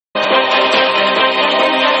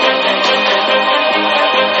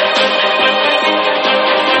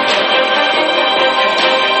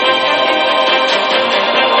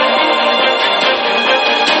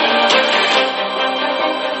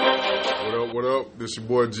What up? This your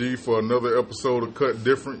boy G for another episode of Cut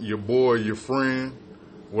Different. Your boy, your friend.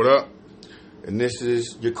 What up? And this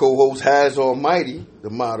is your co-host Haz Almighty,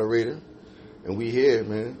 the moderator. And we here,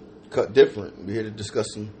 man. Cut Different. We're here to discuss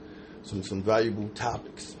some valuable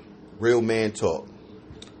topics. Real man talk.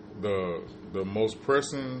 The most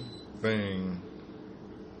pressing thing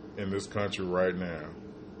in this country right now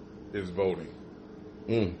is voting.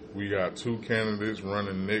 We got two candidates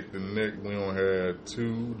running neck to neck. We don't had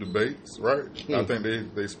two debates, right? I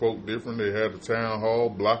think they spoke different. They had the town hall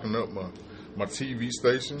blocking up my TV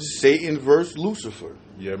station. Satan versus Lucifer.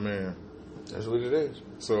 Yeah, man. That's what it is.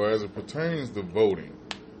 So as it pertains to voting,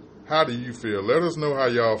 how do you feel? Let us know how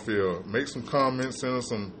y'all feel. Make some comments. Send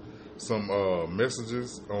us some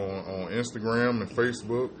messages on Instagram and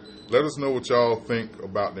Facebook. Let us know what y'all think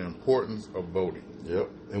about the importance of voting. Yep.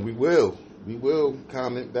 And we will. We will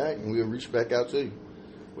comment back and we'll reach back out to you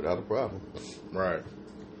without a problem. Right.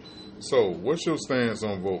 So, what's your stance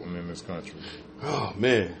on voting in this country? Oh,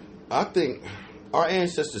 man. I think our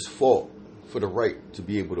ancestors fought for the right to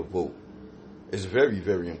be able to vote. It's very,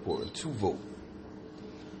 very important to vote.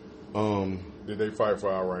 Did they fight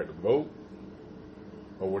for our right to vote?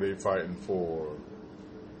 Or were they fighting for...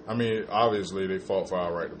 I mean, obviously they fought for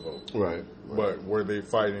our right to vote. Right. But were they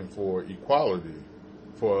fighting for equality?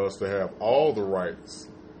 For us to have all the rights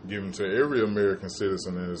given to every American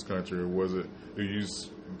citizen in this country, or was it? Do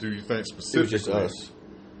you think specifically it was just us?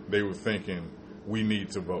 They were thinking we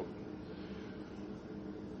need to vote.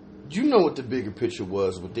 You know what the bigger picture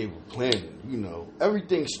was? What they were planning. You know,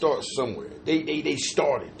 everything starts somewhere. They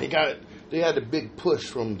started. They had a big push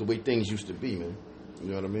from the way things used to be, man. You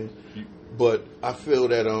know what I mean? But I feel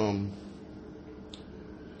that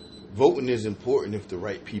voting is important if the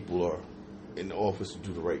right people are in the office to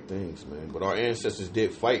do the right things, man. But our ancestors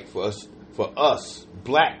did fight for us,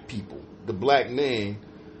 black people, the black man,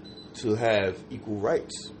 to have equal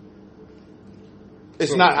rights.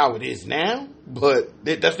 It's not how it is now, but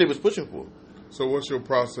that's what they was pushing for. So what's your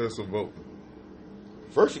process of voting?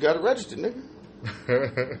 First, you got to register, nigga.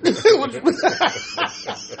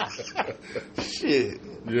 Shit.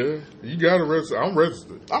 Yeah, you got to register. I'm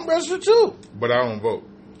registered. I'm registered too. But I don't vote.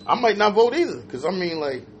 I might not vote either, because I mean,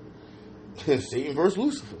 like, Satan versus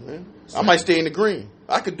Lucifer, man. I might stay in the green.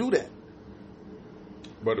 I could do that.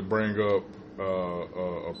 But to bring up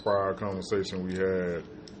a prior conversation we had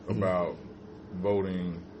about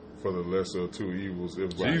voting for the lesser of two evils,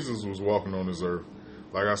 if Jesus was walking on this earth,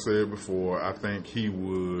 like I said before, I think he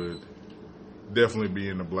would definitely be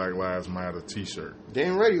in the Black Lives Matter T-shirt.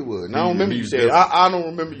 Damn right he would. And I don't remember you saying. I don't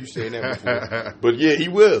remember you saying that before. But yeah, he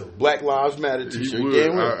will. Black Lives Matter T-shirt. He would.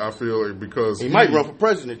 Damn right. I feel like because he might run for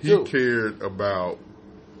president too. He cared about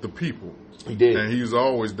the people. He did, and he was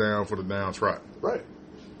always down for the downtrodden. Right.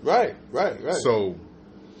 So,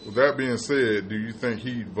 with that being said, do you think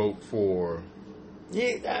he'd vote for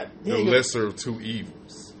the lesser of two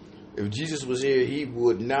evils? If Jesus was here, he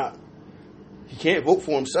would not. He can't vote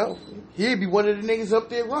for himself. He'd be one of the niggas up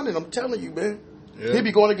there running. I'm telling you, man. Yeah. He'd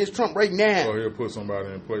be going against Trump right now. So he'll put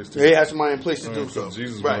somebody in place. He has somebody in place to do so.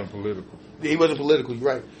 Jesus wasn't political. He wasn't political, you're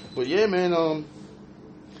right. But yeah, man,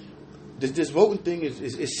 this voting thing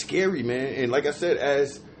is scary, man. And like I said,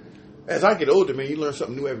 as I get older, man, you learn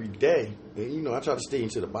something new every day. And you know, I try to stay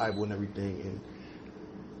into the Bible and everything. And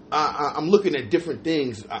I'm looking at different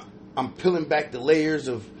things. I'm peeling back the layers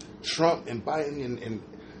of Trump and Biden and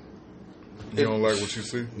you don't like what you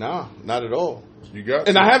see? Nah, not at all. You got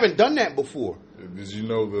and I haven't done that before. Did you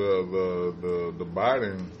know the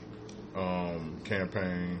Biden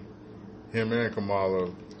campaign, him and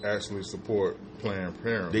Kamala actually support Planned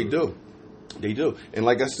Parenthood? They do. And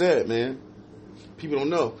like I said, man, people don't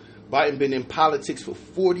know, Biden been in politics for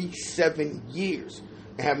 47 years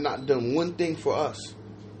and have not done one thing for us.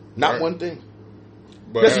 Not one thing.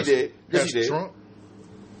 But yes, he did. Yes, he did. Trump?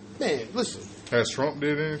 Man, listen. Has Trump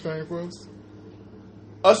did anything for us?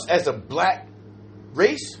 Us as a black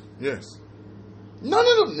race? Yes. None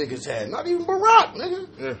of them niggas had. Not even Barack, nigga.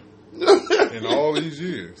 Yeah. In all these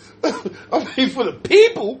years. I mean, for the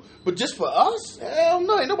people, but just for us? Hell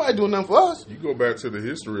no, ain't nobody doing nothing for us. You go back to the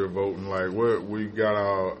history of voting, like we got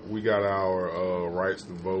our rights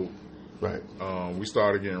to vote. Right. We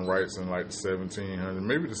started getting rights in like the 1700s,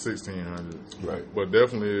 maybe the 1600s. Right. But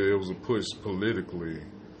definitely it was a push politically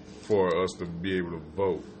for us to be able to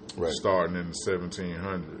vote. Right. Starting in the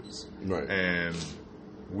 1700s. Right. And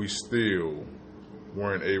we still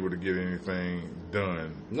weren't able to get anything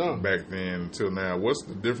done back then until now. What's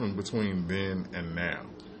the difference between then and now?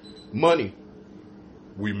 Money.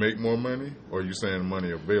 We make more money? Or are you saying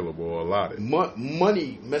money available or allotted?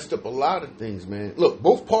 Money messed up a lot of things, man. Look,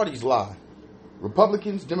 both parties lie.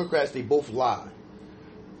 Republicans, Democrats, they both lie.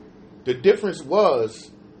 The difference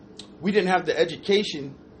was we didn't have the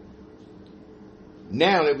education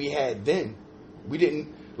now that we had then. We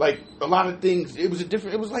didn't, like, a lot of things, it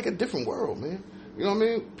was like a different world, man. You know what I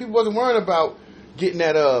mean? People wasn't worried about getting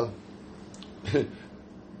that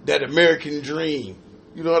that American dream.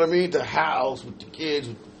 You know what I mean? The house with the kids,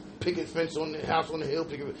 with picket fence on the house on the hill.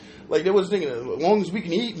 Like, they was thinking, as long as we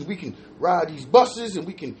can eat and we can ride these buses and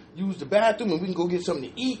we can use the bathroom and we can go get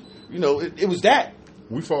something to eat, you know, it was that.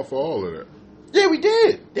 We fought for all of that. Yeah, we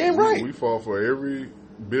did. Damn right. We fought for every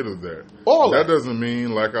bit of that. All that of doesn't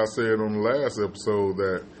mean, like I said on the last episode,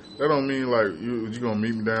 that don't mean like you're gonna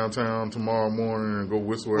meet me downtown tomorrow morning and go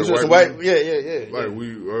whistle at white. Yeah. Like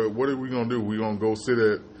what are we gonna do? We gonna go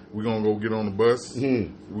we gonna go get on the bus.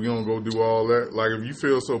 Mm-hmm. We gonna go do all that. Like, if you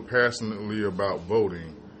feel so passionately about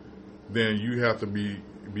voting, then you have to be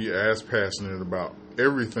as passionate about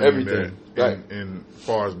everything. That right. in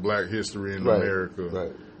far as Black history in right. America.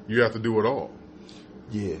 Right. You have to do it all.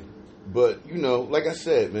 Yeah. But, you know, like I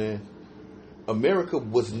said, man, America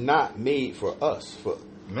was not made for us.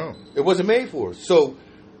 No. It wasn't made for us. So,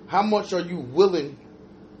 how much are you willing,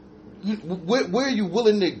 where are you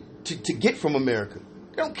willing to get from America?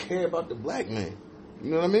 They don't care about the black man.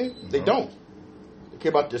 You know what I mean? No. They don't. They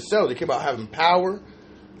care about themselves. They care about having power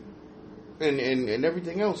and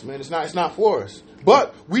everything else, man. It's not for us.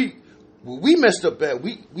 But we messed up bad.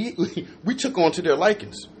 We took on to their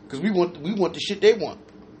likings because we want the shit they want.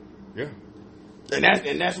 Yeah.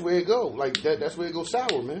 And that's where it go. Like that's where it goes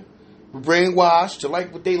sour, man. We're brainwashed to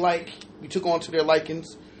like what they like. We took on to their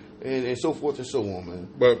likings and so forth and so on, man.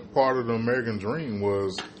 But part of the American dream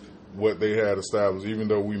was what they had established, even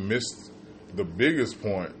though we missed the biggest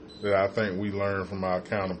point that I think we learned from our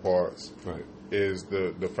counterparts, right, is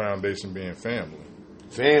the foundation being family.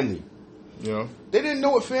 Family. You know? They didn't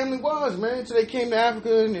know what family was, man, until they came to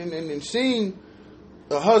Africa and seen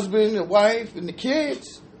a husband, a wife, and the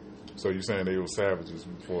kids. So you're saying they were savages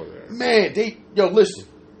before that? Man, listen.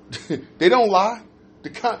 They don't lie.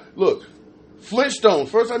 Look, Flintstones,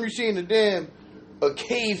 first time you seen a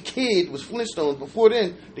cave kid was Flintstones. Before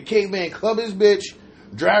then, the caveman club his bitch,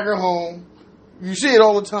 drag her home. You see it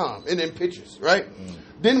all the time in them pictures, right? Mm.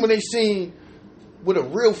 Then when they seen what a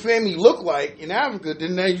real family looked like in Africa,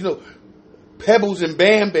 then they, Pebbles and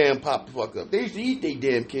Bam Bam popped the fuck up. They used to eat they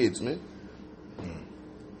damn kids, man. Mm.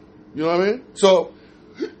 You know what I mean? So,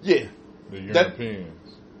 yeah. The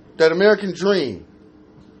Europeans. That American dream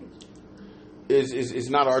is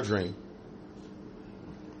not our dream.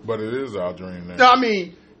 But it is our dream now. No, I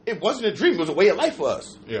mean, it wasn't a dream. It was a way of life for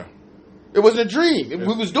us. Yeah. It wasn't a dream.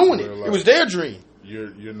 We was doing it. It was their dream.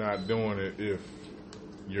 You're not doing it if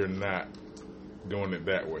you're not doing it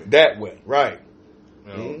that way. That way, right.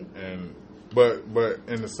 You know? Mm-hmm. But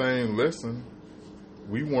in the same lesson,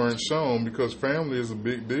 we weren't shown, because family is a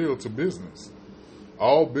big deal to business.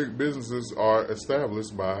 All big businesses are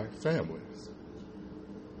established by families.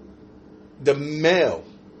 The male,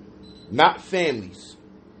 not families.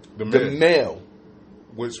 The male.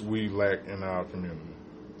 Which we lack in our community.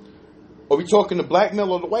 Are we talking the black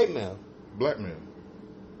male or the white male? Black male.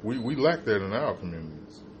 We lack that in our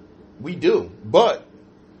communities. We do. But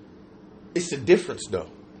it's a difference, though.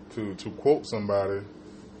 To quote somebody,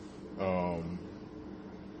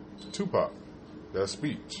 Tupac, that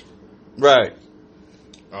speech. Right.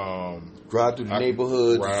 Drive through the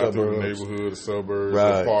neighborhood, the suburbs.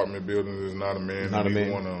 Right. The apartment building is not a man. Not a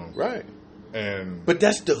man. One of them. Right. And but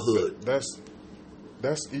that's the hood.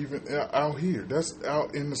 That's even out here. That's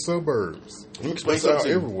out in the suburbs. Let me explain something to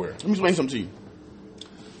you. Everywhere. Let me explain something to you.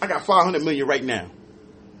 I got $500 million right now.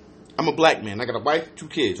 I'm a black man. I got a wife, 2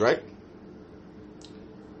 kids, right?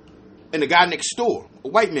 And the guy next door, a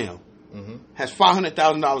white male, has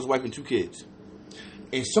 $500,000 wife and 2 kids.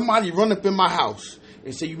 And somebody run up in my house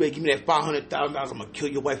and say, "You better give me that $500,000. I'm gonna kill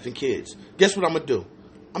your wife and kids." Guess what I'm gonna do?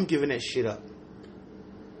 I'm giving that shit up.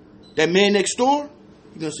 That man next door,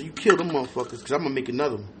 you're gonna say, "You kill them motherfuckers, because I'm gonna make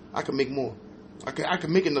another one. I can make more. I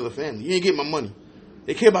can make another family. You ain't getting my money."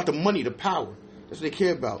 They care about the money, the power. That's what they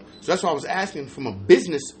care about. So that's why I was asking from a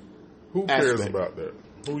business Who cares about that?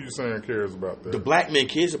 Who you saying cares about that? The black man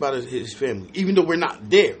cares about his family, even though we're not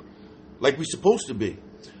there like we're supposed to be.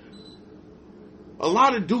 A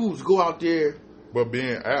lot of dudes go out there. But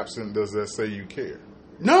being absent, does that say you care?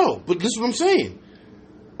 No, but listen what I'm saying.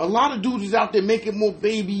 A lot of dudes is out there making more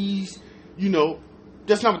babies.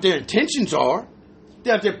 That's not what their intentions are.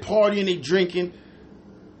 They're out there partying, they drinking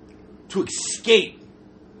to escape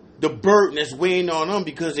the burden that's weighing on them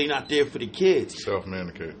because they're not there for the kids.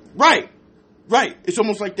 Self-medicate. Right. It's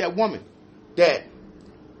almost like that woman that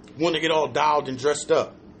want to get all dialed and dressed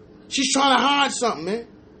up. She's trying to hide something, man.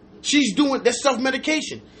 She's doing that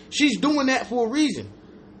self-medication. She's doing that for a reason.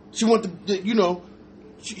 She want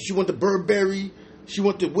she want the Burberry. She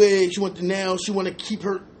want the wig. She want the nails. She want to keep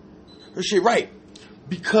her shit right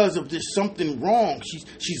because of there's something wrong.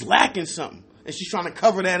 She's lacking something, and she's trying to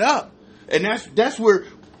cover that up. And that's where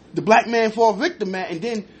the black man fall victim at. And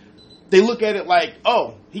then they look at it like,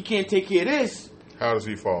 oh, he can't take care of this. How does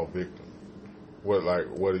he fall victim? What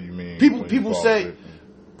do you mean? People say, victim?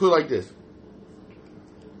 Put it like this.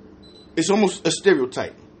 It's almost a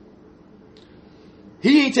stereotype.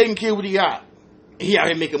 He ain't taking care of what he got. He out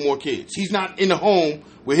here making more kids. He's not in the home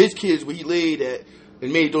with his kids where he laid at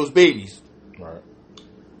and made those babies. Right.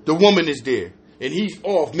 The woman is there. And he's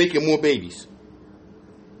off making more babies.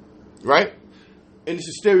 Right? And it's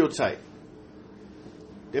a stereotype.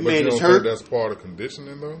 That man is hurt. That's part of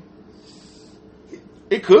conditioning, though?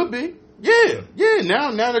 It could be. Yeah.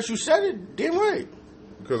 Now that you said it, damn right.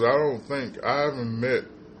 Because I haven't met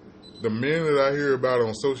the men that I hear about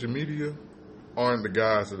on social media aren't the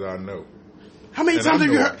guys that I know. How many times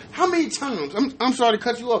have you heard? How many times? I'm sorry to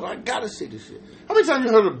cut you off. I gotta say this shit. How many times have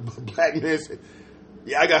you heard a black man say,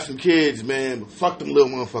 "Yeah, I got some kids, man. But fuck them little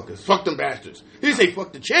motherfuckers. Fuck them bastards." He didn't say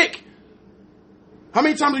fuck the chick. How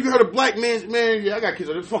many times have you heard a black man, yeah, I got kids.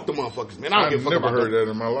 Fuck the motherfuckers, man. I don't give a fuck about them. I've never heard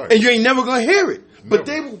that in my life. And you ain't never gonna hear it. Never. But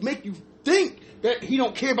they will make you think that he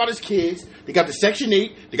don't care about his kids. They got the Section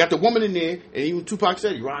 8. They got the woman in there. And even Tupac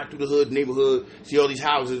said, you ride through the hood, neighborhood, see all these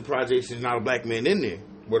houses, projects, and there's not a black man in there.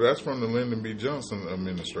 Well, that's from the Lyndon B. Johnson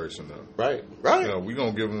administration, though. Right. We're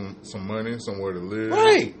going to give them some money, somewhere to live.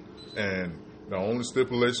 Right. And the only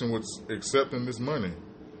stipulation with accepting this money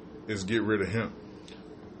is get rid of him.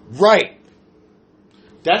 Right.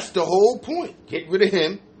 That's the whole point. Get rid of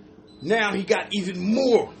him. Now he got even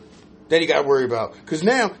more that he got to worry about. Because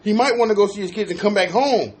now he might want to go see his kids and come back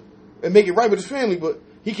home and make it right with his family, but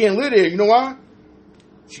he can't live there. You know why?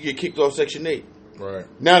 She get kicked off Section 8. Right.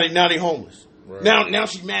 Now they homeless. Right. Now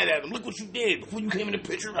she's mad at him. Look what you did before you came in the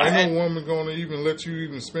picture. Ain't no woman going to even let you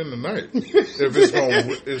even spend the night if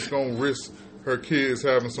it's going to risk her kids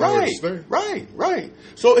having somewhere to stay. Right.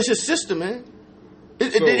 So it's a system, man.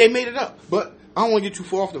 They made it up. But I don't want to get too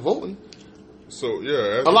far off the voting. So,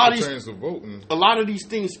 yeah, as it pertains to voting. A lot of these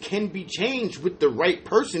things can be changed with the right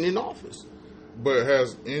person in office. But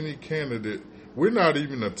has any candidate... We're not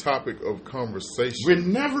even a topic of conversation. We're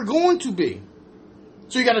never going to be.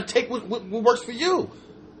 So you got to take what works for you.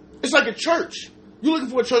 It's like a church. You're looking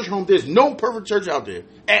for a church home. There's no perfect church out there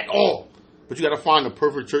at all. But you got to find a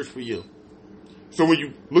perfect church for you. So when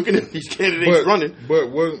you looking at these candidates running...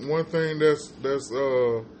 But one thing that's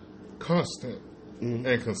constant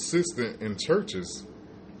and consistent in churches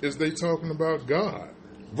is they talking about God.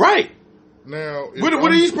 Right. Now, what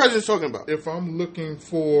are these presidents talking about? If I'm looking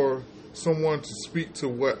for someone to speak to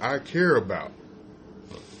what I care about,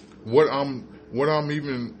 what I'm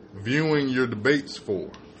even viewing your debates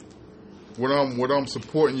for, what I'm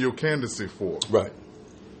supporting your candidacy for. Right.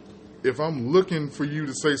 If I'm looking for you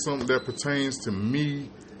to say something that pertains to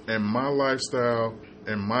me and my lifestyle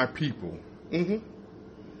and my people,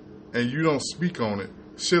 and you don't speak on it,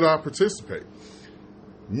 should I participate?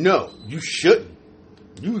 No, you shouldn't.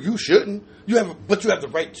 You shouldn't. But you have the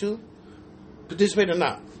right to participate or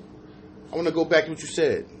not. I want to go back to what you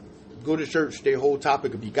said. Go to church, their whole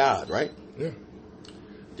topic would be God, right? Yeah.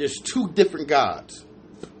 There's two different gods.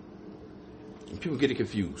 And people get it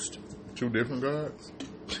confused. Two different gods?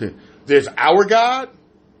 There's our God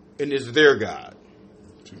and there's their God.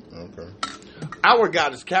 Okay. Our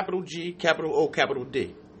God is capital G, capital O, capital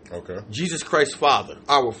D. Okay. Jesus Christ Father,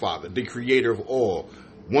 our Father, the creator of all.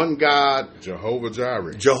 One God. Jehovah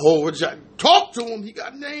Jireh. Talk to him. He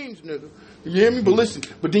got names, nigga. You hear me? But listen.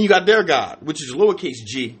 But then you got their God, which is lowercase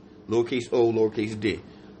g, lowercase o, lowercase d.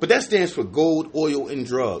 But that stands for gold, oil, and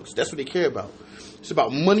drugs. That's what they care about. It's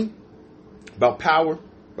about money, about power,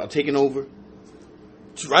 about taking over.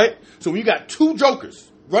 Right? So when you got two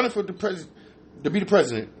jokers running for the president to be the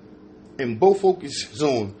president, and both focus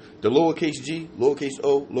on the lowercase g, lowercase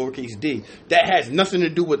o, lowercase d, that has nothing to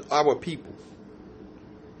do with our people.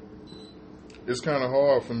 It's kind of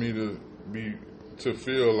hard for me to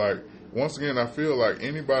feel like, once again, I feel like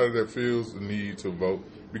anybody that feels the need to vote,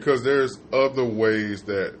 because there's other ways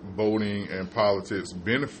that voting and politics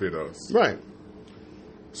benefit us. Right.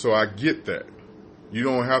 So I get that. You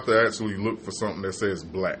don't have to actually look for something that says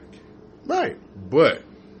black. Right. But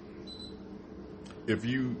if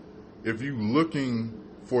you looking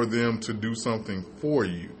for them to do something for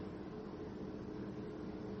you,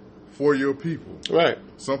 for your people, right,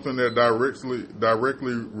 something that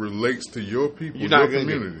directly relates to your people, your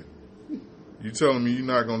community, You telling me you're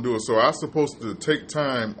not going to do it. So I'm supposed to take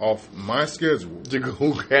time off my schedule to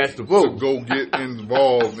go cast the vote. To go get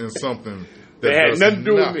involved in something that had nothing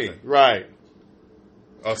to do with me. Right.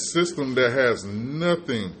 A system that has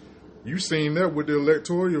nothing. You seen that with the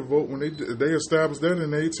electoral vote when they established that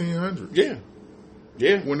in the 1800s. Yeah.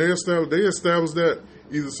 Yeah. When they established that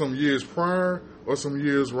either some years prior or some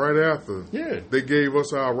years right after. Yeah. They gave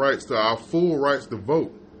us our full rights to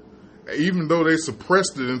vote. Even though they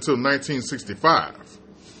suppressed it until 1965.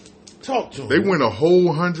 Talk to them. They went a whole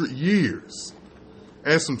 100 years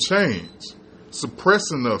and some change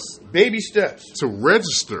suppressing us. Baby steps. To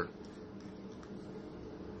register.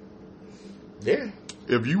 Yeah.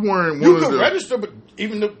 If you weren't you could register, but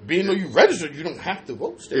even though you registered, you don't have to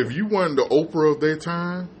vote still. If you weren't the Oprah of their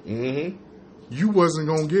time, you wasn't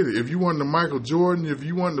going to get it. If you weren't the Michael Jordan, if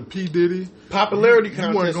you weren't the P. Diddy. Popularity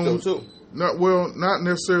contest though, too. Not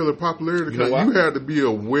necessarily popularity contest. You had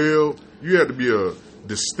to be a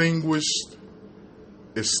distinguished,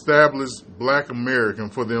 established Black American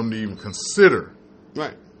for them to even consider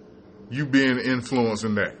you being influenced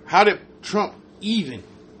in that. How did Trump even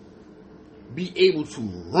be able to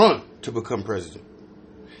run to become president?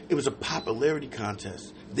 It was a popularity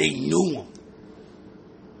contest. They knew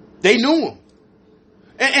him.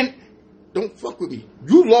 And don't fuck with me.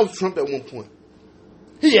 You loved Trump at one point.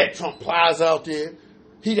 He had Trump Plaza out there.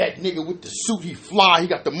 He that nigga with the suit. He fly. He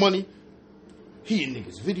got the money. He in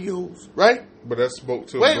niggas' videos, right? But that spoke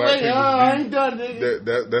to black people's view. I ain't done,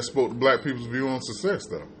 nigga. That spoke to black people's view on success,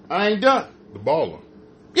 though. I ain't done. The baller.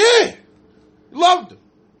 Yeah. Loved him.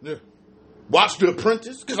 Yeah. Watched The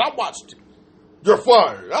Apprentice, because I watched it. You're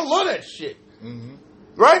fired. I love that shit. Mm-hmm.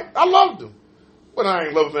 Right? I loved him. But I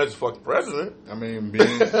ain't love him as a fucking president. I mean,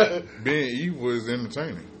 being evil is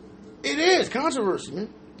entertaining. It is. Controversy, man.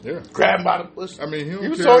 Yeah. Grab him by the pussy. I mean, he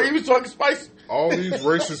was talking spicy. All these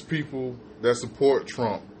racist people that support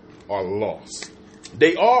Trump are lost.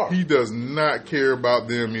 They are. He does not care about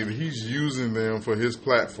them either. He's using them for his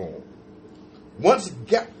platform.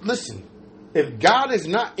 Listen, if God is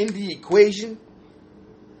not in the equation,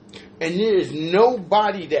 and there is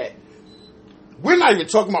nobody that, we're not even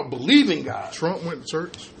talking about believing God. Trump went to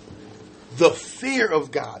church. The fear of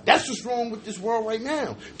God. That's what's wrong with this world right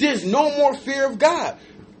now. There's no more fear of God.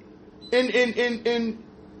 In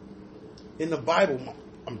the Bible,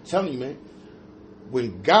 I'm telling you, man,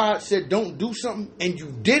 when God said don't do something and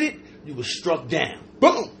you did it, you were struck down.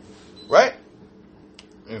 Boom. Right?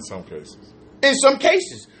 In some cases. In some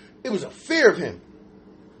cases. It was a fear of him.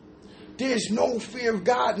 There's no fear of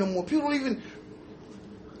God no more. People don't even...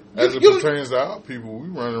 As it pertains to our people, we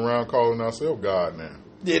running around calling ourselves God now.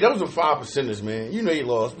 Yeah, those are 5%ers, man. You know you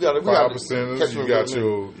lost. We got 5%ers. You got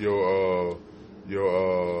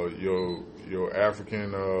your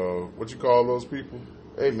African. What you call those people?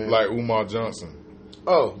 Hey, man. Like Umar Johnson.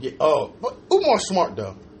 Oh yeah. Oh, but Umar's smart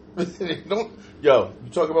though. You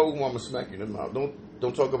talk about Umar, I'm gonna smack you in the mouth.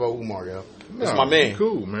 Don't talk about Umar, yo. That's my man.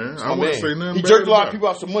 Cool, man. I wouldn't say nothing. He jerked a lot of people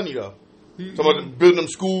out some money though. Talking about building them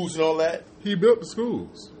schools and all that. He built the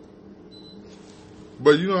schools.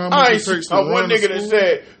 But you know how much it takes to run one nigga that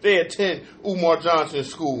said they attend Umar Johnson's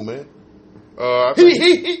school, man.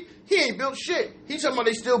 He ain't built shit. He talking about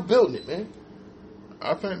they still building it, man.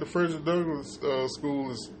 I think the Frederick Douglass school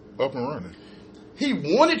is up and running. He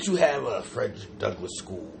wanted to have a Frederick Douglass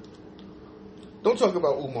school. Don't talk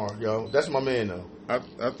about Umar, yo. That's my man, though. I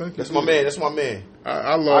think that's my man. That's my man.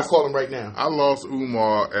 I call him right now. I lost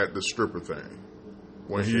Umar at the stripper thing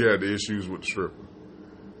when he had the issues with the stripper.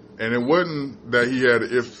 And it wasn't that he had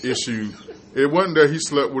an issue. It wasn't that he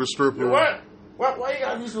slept with a stripper. What? Why you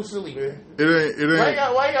gotta be so silly, man? It ain't.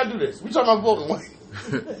 Why you gotta do this? We talking about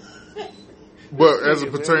voting. But as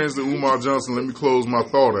it pertains to Umar Johnson, let me close my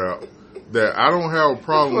thought out. That I don't have a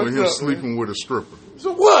problem with him sleeping with a stripper.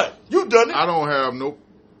 So what? You done it? I don't have no.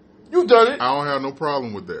 You done it? I don't have no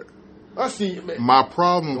problem with that. I see you, man. My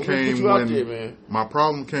problem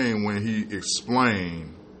came when he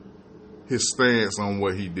explained his stance on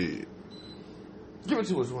what he did. Give it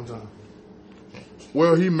to us one time.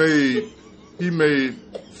 Well, he made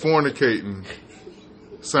fornicating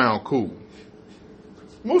sound cool.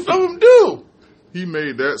 Most of them do. He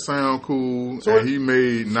made that sound cool, and he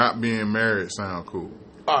made not being married sound cool.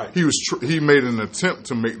 All right. He made an attempt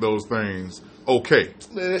to make those things okay.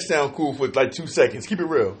 Man, that sound cool for like 2 seconds. Keep it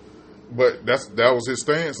real. But that was his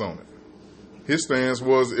stance on it. His stance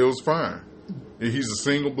was it was fine. He's a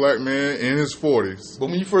single black man in his 40s. But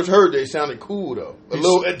when you first heard it sounded cool though.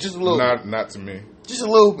 Just a little. Not to me. Just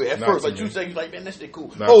a little bit. At first, like 2 seconds, like, man, that shit cool.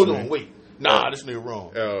 Hold on, wait. Nah, this nigga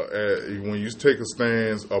wrong. When you take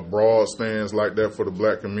a broad stance like that for the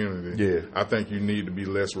black community, yeah, I think you need to be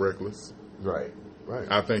less reckless. Right.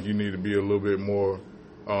 I think you need to be a little bit more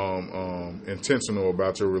intentional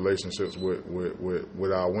about your relationships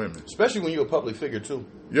with our women, especially when you're a public figure too.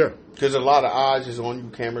 Yeah, because a lot of eyes is on you,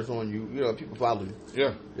 cameras on you. You know, people follow you.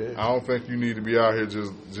 Yeah. I don't think you need to be out here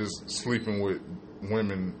just sleeping with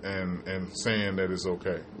women and saying that it's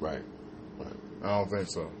okay. Right. I don't think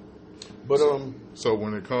so. But so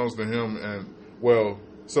when it comes to him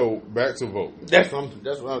so back to voting. That's what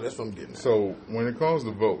I'm getting at. So when it comes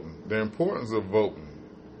to voting, the importance of voting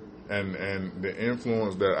and the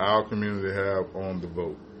influence that our community have on the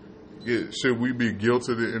vote, should we be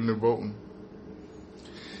guilted in the voting?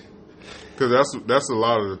 Because that's a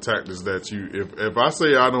lot of the tactics that if I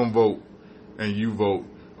say I don't vote and you vote,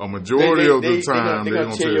 a majority of the time they're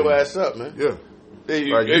gonna tear your ass up, man. Yeah.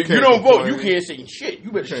 If you don't vote, you can't say shit.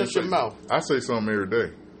 You better shut your mouth. I say something every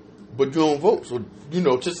day. But you don't vote. So,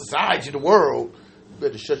 to society, the world, you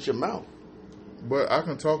better shut your mouth. But I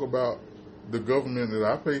can talk about the government that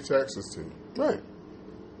I pay taxes to. Right.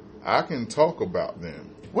 I can talk about them.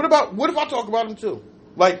 What if I talk about them too?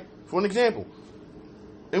 Like, for an example,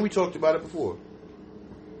 and we talked about it before.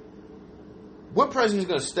 What president is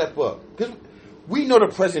going to step up? Because we know the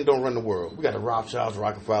president don't run the world. We got the Rothschilds,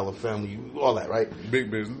 Rockefeller family, all that, right? Big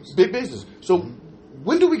business. Big business. So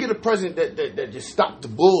when do we get a president that just stop the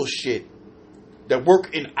bullshit that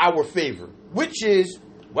work in our favor? Which is,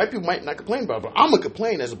 white people might not complain about it, but I'm going to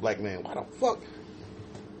complain as a black man. Why the fuck?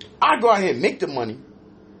 I go out here and make the money.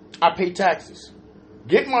 I pay taxes.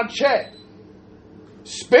 Get my check.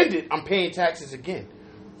 Spend it. I'm paying taxes again.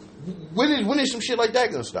 When is some shit like that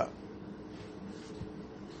going to stop?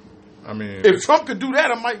 I mean, if Trump could do that,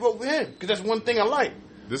 I might vote for him because that's one thing I like.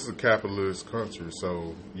 This is a capitalist country,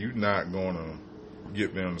 so you're not going to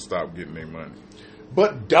get them to stop getting their money.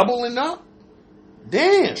 But doubling up,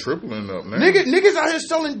 damn, tripling up, man. Niggas out here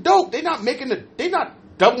selling dope. They not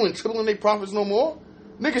doubling, tripling their profits no more.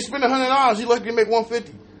 Niggas spend $100, you lucky to make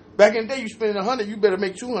 $150. Back in the day, you spend $100, you better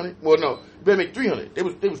make $200. Well, no, you better make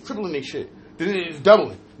 $300. They was tripling their shit. Then it's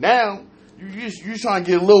doubling. Now you trying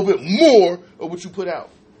to get a little bit more of what you put out.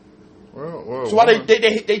 Well, so why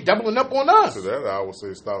they doubling up on us? To that, I would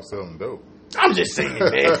say stop selling dope. I'm just saying,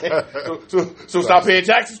 man. so stop paying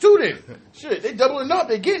taxes too, then. Shit, they doubling up,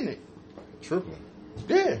 they getting it, tripling.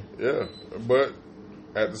 Yeah. But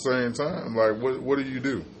at the same time, like, what do you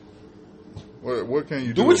do? What can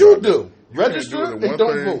you do? Do what you do. You register and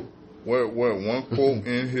don't vote. What one quote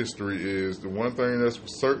in history is the one thing that's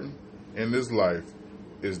certain in this life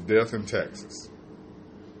is death and taxes.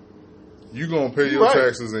 You're going to pay your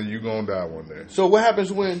taxes and you're going to die one day. So what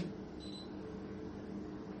happens when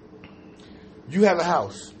you have a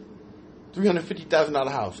house, $350,000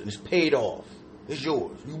 house, and it's paid off? It's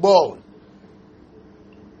yours. You balling.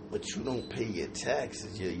 But you don't pay your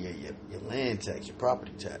taxes, your land tax, your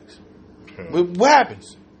property tax. What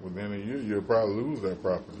happens? Within a year, you'll probably lose that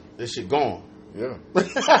property. This shit gone. Yeah.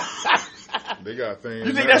 They got things.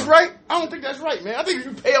 You think that's right? I don't think that's right, man. I think if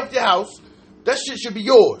you pay off your house, that shit should be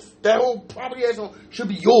yours. That whole property should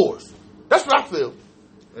be yours. That's what I feel.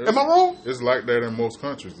 Am I wrong? It's like that in most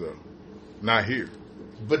countries, though. Not here.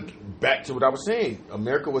 But back to what I was saying.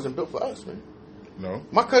 America wasn't built for us, man. No.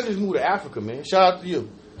 My cousins moved to Africa, man. Shout out to you.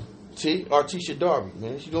 Artisha Darby,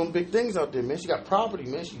 man. She's doing big things out there, man. She got property,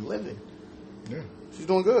 man. She's living. Yeah. She's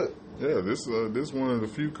doing good. Yeah, this one of the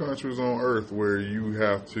few countries on earth where you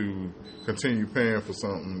have to continue paying for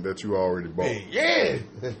something that you already bought. Hey, yeah.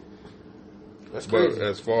 That's crazy. But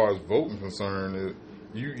as far as voting concerned,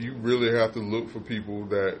 you really have to look for people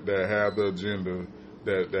that have the agenda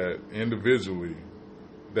that individually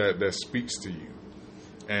that speaks to you.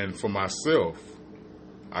 And for myself,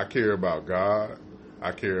 I care about God,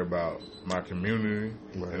 I care about my community,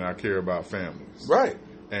 and I care about families. Right.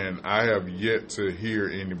 And I have yet to hear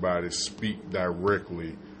anybody speak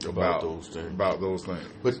directly about those things.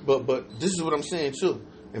 But this is what I'm saying too,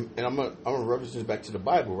 and I'm gonna reference this back to the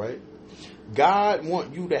Bible, right? God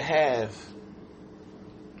want you to have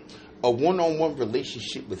a one-on-one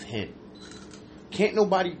relationship with Him. Can't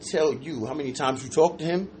nobody tell you how many times you talk to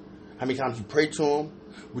Him, how many times you pray to Him,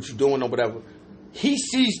 what you're doing or whatever. He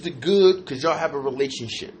sees the good because y'all have a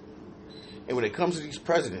relationship. And when it comes to these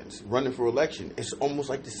presidents running for election, it's almost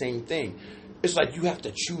like the same thing. It's like you have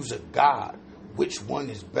to choose a God. Which one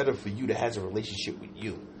is better for you that has a relationship with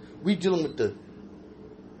you? We're dealing with the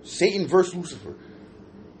Satan versus Lucifer.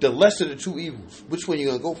 The lesser of the two evils. Which one are you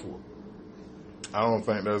going to go for? I don't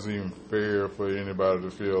think that's even fair for anybody to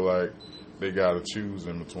feel like they got to choose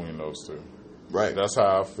in between those two. Right. That's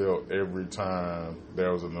how I felt every time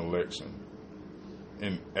there was an election.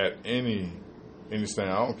 And at any stand,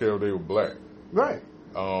 I don't care if they were black. Right.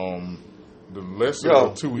 the lesser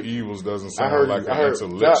of two evils doesn't sound like an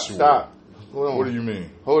intellectual. Stop. Hold on. What do you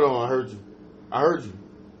mean? Hold on, I heard you.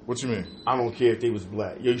 What you mean? I don't care if they was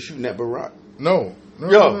black. Yo, you shooting at Barack? No.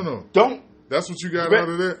 Don't. That's what you got out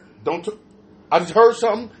of that? I just heard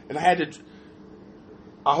something, and I had to.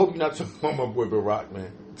 I hope you're not talking about my boy Barack,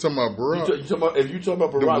 man. Talking about Barack? If you talking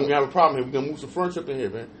about Barack, we have a problem here. We're going to move some furniture up in here,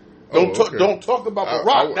 man. Don't talk about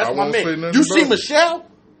Barack. That's my man. You see Michelle?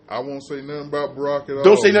 I won't say nothing about Barack at all.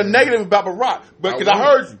 Don't say nothing negative about Barack. Because I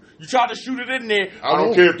heard you. You tried to shoot it in there. I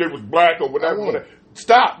don't care if they was black or whatever.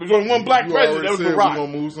 Stop. There's only one black president. That was Barack. We're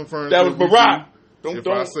going to move some furniture. That was Barack. If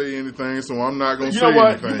I say anything, so I'm not going to say anything. You know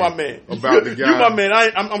what? You my man. About the guy. You my man.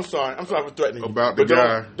 I'm sorry. I'm sorry for threatening you. About the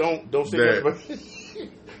guy. Don't say that.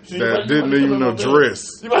 That didn't even address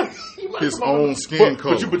his own skin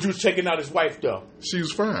color. But you was checking out his wife, though. She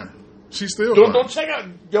was fine. She's still fine. Don't check out.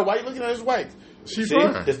 Yo, why are you looking at his wife? She's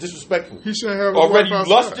fine. That's disrespectful. He shouldn't have already you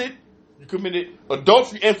lusted. You committed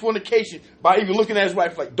adultery and fornication by even looking at his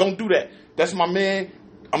wife. Like, don't do that. That's my man.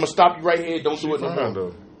 I'm gonna stop you right here. Don't do it no more.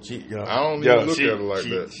 Though. I don't even look at her like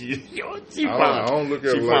that. She fine. I don't look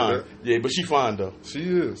at her like that. Yeah, but she fine though. She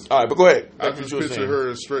is. All right, but go ahead. I just picture her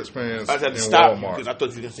in stretch pants. I had to in stop Walmart. because I thought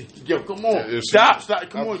you were gonna say, "Yo, come on, stop,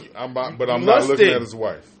 come on." But I'm not looking at his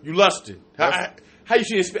wife. You lusted. How you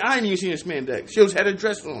see this? I ain't even seen this spandex. She had a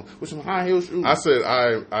dress on with some high heel shoes. I said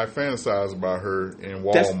I fantasized about her in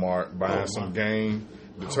Walmart buying some Gain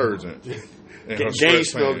detergent. Gain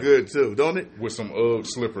smell good too, don't it? With some UGG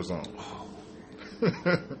slippers on.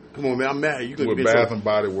 Come on, man! I'm mad. You with Bath and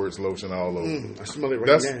Body Works lotion all over. I smell it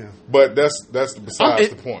right now. But that's besides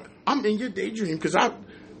the point. I'm in your daydream because I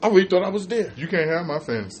really thought I was there. You can't have my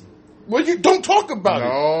fantasy. Well, you don't talk about it.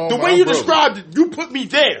 The way you described it, you put me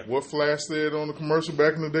there. What Flash said on the commercial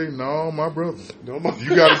back in the day? No, my brother. You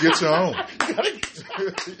got to get your own.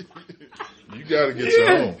 You got to get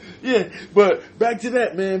your own. Yeah, but back to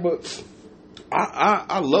that, man. But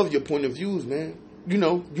I love your point of views, man. You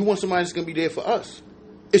know, you want somebody that's going to be there for us.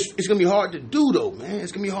 It's going to be hard to do, though, man.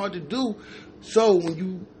 It's going to be hard to do. So when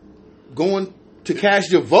you going to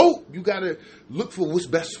cast your vote, you got to look for what's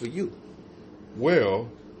best for you.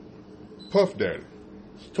 Well, Puff Daddy.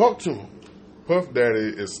 Talk to him. Puff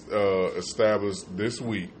Daddy is established this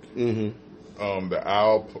week the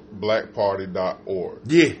owlblackparty.org.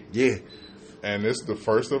 Yeah. And it's the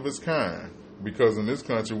first of its kind because in this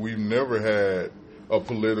country we've never had a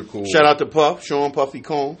political... Shout out to Puff, Sean Puffy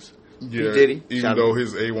Combs. Yeah, Diddy. Even though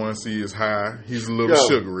his A1C is high, he's a little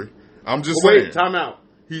sugary. I'm just saying. Wait, time out.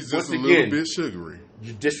 He's just little bit sugary.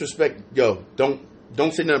 You disrespect... Yo, don't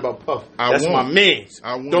say nothing about Puff. That's my man.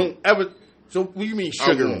 I won't. Don't ever... So what do you mean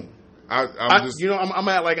sugary? I'm just... You know, I'm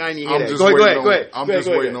at like I ain't even hear that. Go ahead. I'm just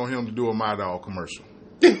waiting on him to do a My Dog commercial.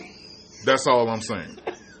 That's all I'm saying.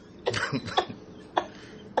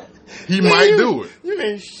 He might do it. You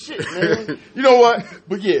ain't shit, man. You know what?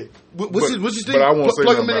 But yeah. What's his thing? But I won't say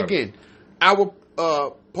plug him in about again. Our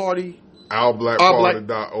party.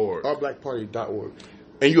 Owlblackparty.org. Owlblackparty.org.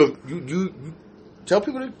 And you tell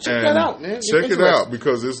people to check that out, man. Check it out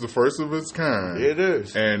because it's the first of its kind. It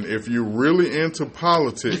is. And if you're really into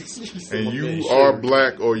politics and you are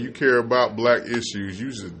black or you care about black issues,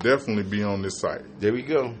 you should definitely be on this site. There we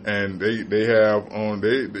go. And they have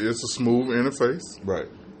it's a smooth interface. Right.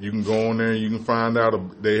 You can go on there and you can find out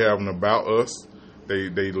they have an About Us.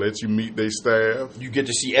 They let you meet their staff. You get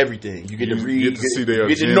to see everything. You get to read. You get to see their agenda.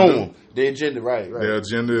 You get to know them. Their agenda, right. Their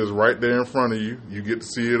agenda is right there in front of you. You get to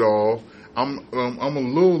see it all. I'm a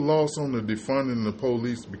little lost on the defunding the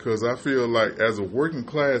police because I feel like as a working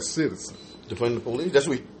class citizen, defunding the police. That's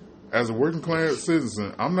what. As a working class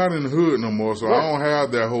citizen, I'm not in the hood no more, so I don't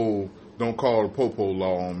have that whole "don't call the popo"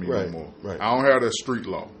 law on me no more. Right. I don't have that street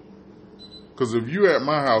law. Because if you at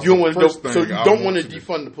my house, you don't want to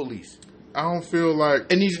defund the police. I don't feel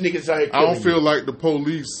like... And these niggas out here I don't feel like the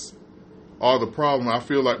police are the problem. I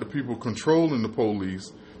feel like the people controlling the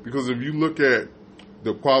police. Because if you look at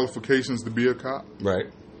the qualifications to be a cop...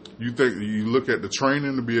 Right. You look at the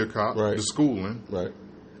training to be a cop, the schooling. Right.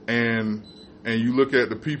 And you look at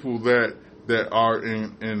the people that are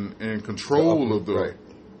in control of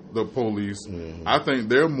the police. Mm-hmm. I think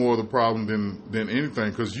they're more the problem than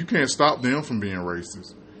anything because you can't stop them from being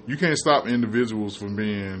racist. You can't stop individuals from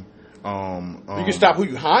being... you can stop who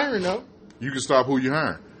you hiring, though. You can stop who you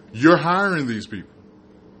hiring. You're hiring these people.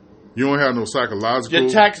 You don't have no psychological... Your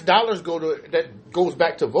tax dollars that goes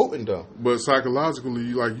back to voting, though. But psychologically,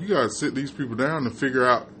 you got to sit these people down and figure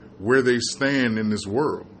out where they stand in this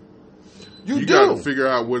world. You got to figure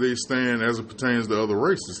out where they stand as it pertains to other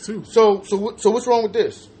races, too. So what's wrong with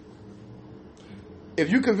this? If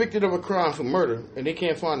you're convicted of a crime for murder and they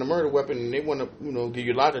can't find the murder weapon and they want to, give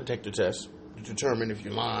you a lie detector test, determine if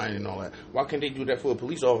you're lying and all that. Why can't they do that for a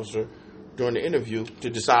police officer during the interview to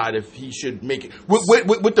decide if he should make it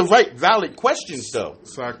with the right valid questions though?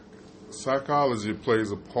 Psychology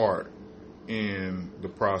plays a part in the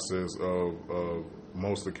process of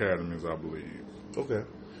most academies, I believe. Okay.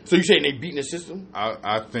 So you saying they beating the system?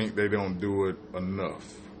 I think they don't do it enough.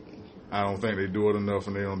 I don't think they do it enough,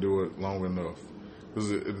 and they don't do it long enough.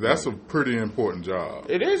 Because that's a pretty important job.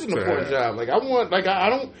 It is an important job. Like I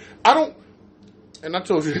don't. And I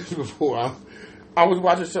told you this before. I was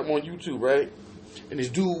watching something on YouTube, right? And this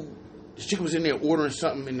chick was in there ordering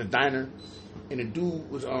something in the diner, and the dude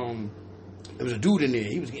was there was a dude in there.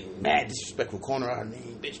 He was getting mad, disrespectful, calling her out her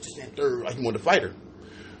name, bitch, this and third, like he wanted to fight her.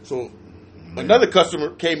 So another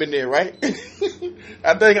customer came in there, right?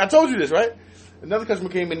 I think I told you this, right? Another customer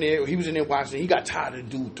came in there. He was in there watching. He got tired of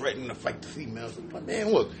the dude threatening to fight the females. He was like, man,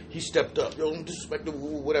 look. He stepped up. Yo, don't disrespect the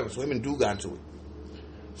whatever. So him and dude got into it.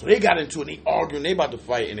 So they got into it. They arguing. They about to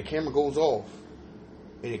fight. And the camera goes off.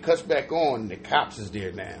 And it cuts back on. And the cops is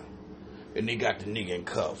there now. And they got the nigga in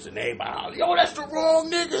cuffs. And everybody, yo, that's the wrong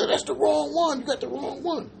nigga. That's the wrong one. You got the wrong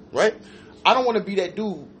one. Right? I don't want to be that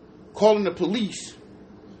dude calling the police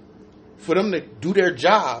for them to do their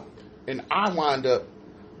job. And I wind up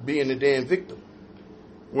being the damn victim.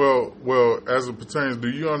 Well, as it pertains, do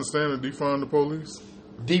you understand the defund the police?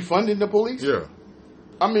 Defunding the police? Yeah.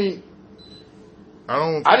 I mean,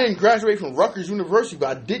 I didn't graduate from Rutgers University, but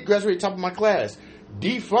I did graduate top of my class.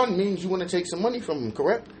 Defund means you want to take some money from them,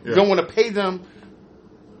 correct? Yeah. You don't want to pay them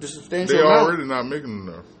the substantial amount. They're already not making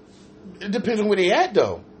enough. It depends on where they at,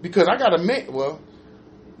 though. Because I got a man, well,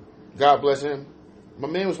 God bless him. My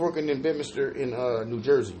man was working in Bedminster in New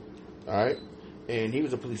Jersey, all right? And he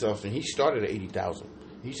was a police officer, and he started at $80,000.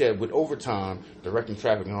 He said with overtime, directing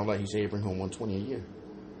traffic and all that, he said he'd bring home $120 a year.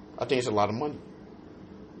 I think it's a lot of money.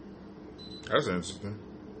 That's interesting.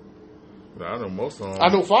 I know most of them. I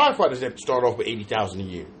know firefighters that start off with $80,000 a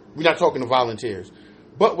year. We're not talking to volunteers.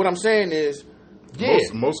 But what I'm saying is, yeah.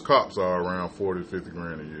 Most cops are around 40, 50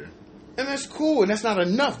 grand a year. And that's cool, and that's not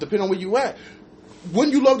enough, depending on where you at.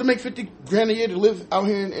 Wouldn't you love to make 50 grand a year to live out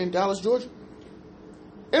here in Dallas, Georgia?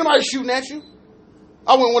 Anybody shooting at you?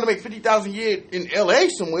 I wouldn't want to make $50,000 a year in L.A.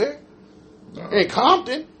 somewhere. In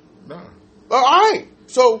Compton. Nah. All right.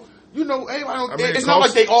 So, you know, it's not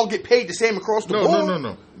like they all get paid the same across the board.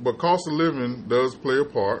 No. But cost of living does play a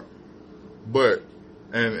part. But,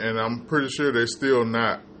 and I'm pretty sure they're still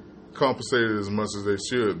not compensated as much as they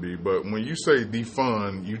should be. But when you say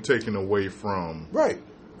defund, you're taking away from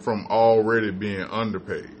already being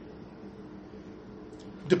underpaid.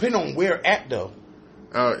 Depending on where at, though.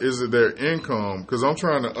 Is it their income? Because I'm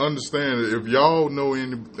trying to understand if y'all know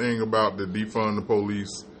anything about the defund the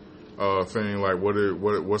police thing. Like,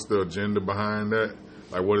 what's the agenda behind that?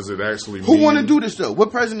 Like, what does it actually mean? Who want to do this though?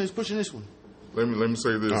 What president is pushing this one? Let me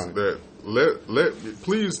say this: right. That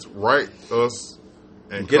please write us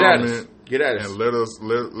and Get comment. Get at us and let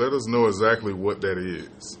us know exactly what that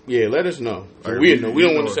is. Yeah, let us know. So we don't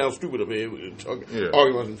want to sound stupid up here.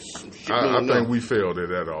 I think we failed at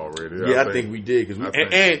that already. Yeah, I think we did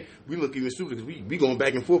and we look even stupid because we going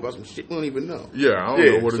back and forth about some shit we don't even know. Yeah, I don't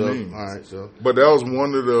know what it means. All right, so but that was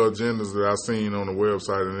one of the agendas that I seen on the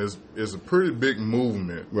website, and it's a pretty big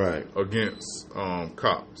movement against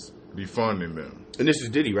cops, defunding them. And this is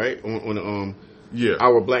Diddy, right? On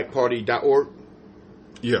ourblackparty.org.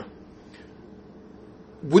 Yeah.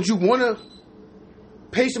 Would you want to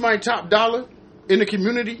pay somebody top dollar in the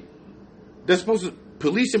community that's supposed to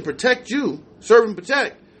police and protect you, serve and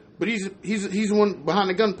protect, but he's the one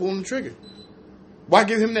behind the gun pulling the trigger? Why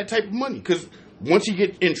give him that type of money? Because once he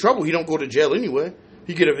get in trouble, he don't go to jail anyway.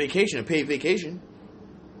 He get a vacation, a paid vacation.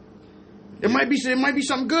 It might be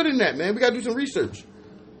something good in that, man. We gotta do some research.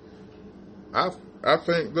 I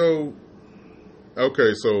think though.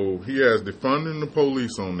 Okay, so he has defunding the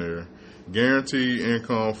police on there. Guaranteed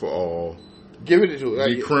income for all. Give it to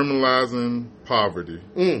decriminalizing poverty.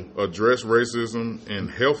 Address racism in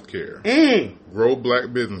healthcare. Grow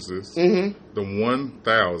black businesses. The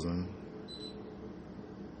 1,000.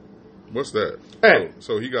 What's that? Hey.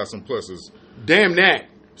 So he got some pluses. Damn that.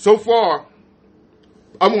 So far,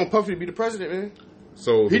 I want Puffy to be the president, man.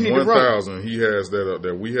 So the 1,000, he has that up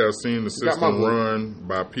there. We have seen the system run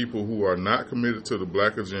by people who are not committed to the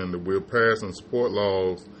black agenda. We'll pass and support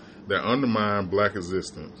laws that undermine black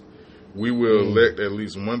existence. We will elect at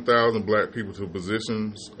least 1,000 black people to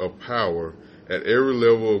positions of power at every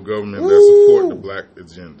level of government that support the black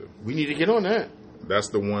agenda. We need to get on that. That's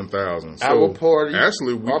the 1,000. So Our party,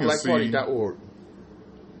 actually, we can see ourblackparty.org.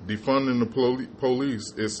 Defunding the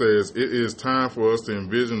police. It says it is time for us to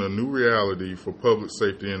envision a new reality for public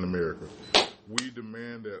safety in America. We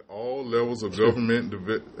demand that all levels of government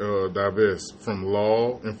divest from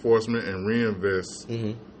law enforcement and reinvest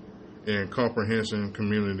in comprehension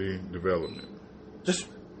community development. That's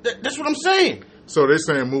what I'm saying. So they're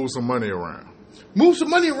saying move some money around. Move some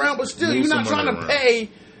money around, but still, you're not trying to pay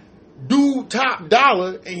dude top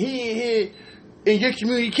dollar, and he ain't here in your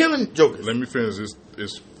community killing jokers. Let me finish.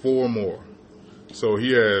 It's 4 more. So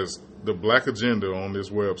he has the Black Agenda on this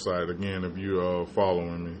website. Again, if you're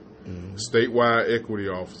following me. Statewide equity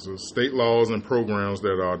officers, state laws and programs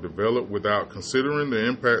that are developed without considering the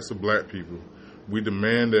impacts of black people. We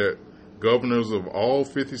demand that governors of all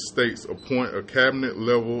 50 states appoint a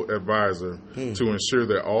cabinet-level advisor to ensure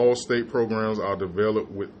that all state programs are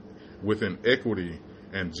developed with an equity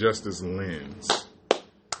and justice lens.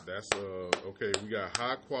 That's okay. We got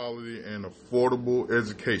high quality and affordable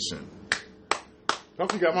education. Don't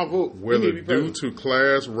forget my vote. Whether due to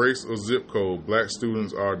class, race, or zip code, black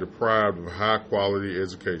students are deprived of high-quality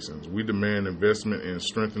educations. We demand investment in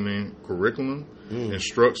strengthening curriculum,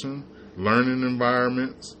 instruction, learning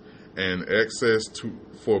environments, and access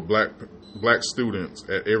for black students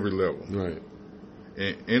at every level. Right.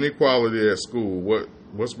 And inequality at school.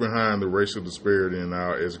 What's behind the racial disparity in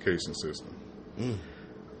our education system?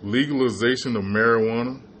 Legalization of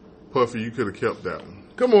marijuana. Puffy, you could have kept that one.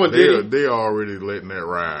 Come on, Diddy. They already letting that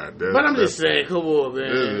ride. But I'm just saying, come on,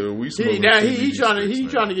 man. He's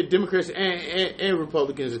trying to get Democrats and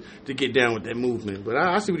Republicans to get down with that movement. But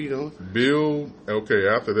I see what he's doing. Bill, okay,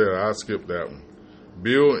 after that, I'll skip that one.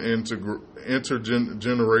 Bill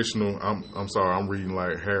intergenerational. I'm sorry, I'm reading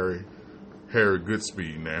like Harry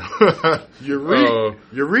Goodspeed now.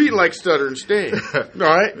 You're reading like Stuttering Stan. All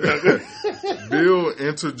right. Bill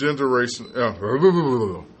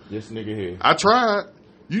intergenerational. This nigga here. I tried.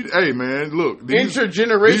 Hey man, look.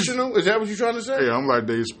 Intergenerational? Is that what you're trying to say? Hey, I'm like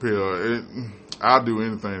Dave Chappelle. I'll do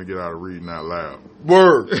anything to get out of reading out loud.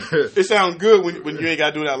 Word. It sounds good when you ain't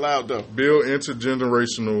got to do it out loud, though. Build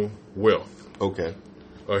intergenerational wealth. Okay.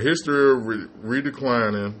 A history of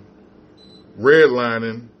redlining,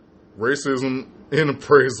 racism in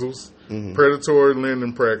appraisals, predatory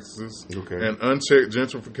lending practices, and unchecked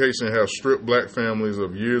gentrification have stripped black families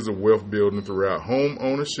of years of wealth building throughout home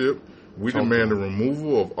ownership. We demand the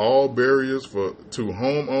removal of all barriers to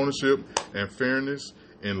home ownership and fairness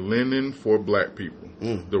in lending for black people.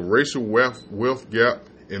 The racial wealth gap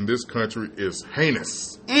in this country is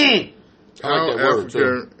heinous.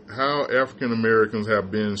 How African Americans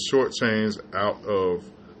have been shortchanged out of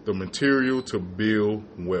the material to build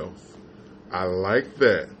wealth. I like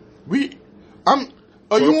that. I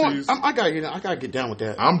gotta get down with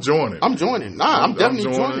that. I'm joining. I'm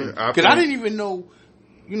definitely joining. Because I didn't even know.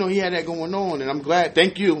 He had that going on, and I'm glad.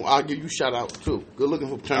 Thank you. I'll give you a shout out too. Good looking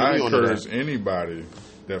for turning me on. I encourage anybody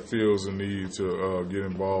that feels the need to get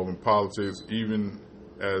involved in politics, even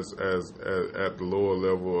as at the lower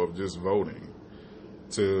level of just voting,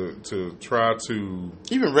 to try to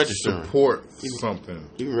even register, support something,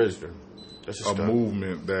 even register. That's a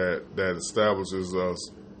movement that establishes us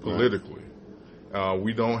politically.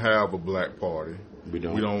 We don't have a black party. We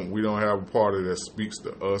don't have a party that speaks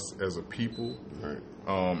to us as a people. Right.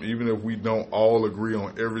 Even if we don't all agree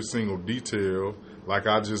on every single detail, like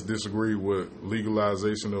I just disagree with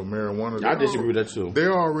legalization of marijuana. I disagree with that too.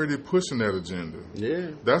 They're already pushing that agenda.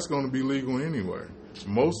 Yeah, that's going to be legal anyway.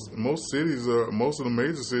 Most cities, most of the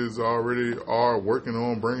major cities already are working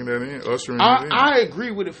on bringing that in, ushering it in. I agree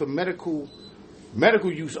with it for medical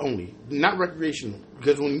use only, not recreational.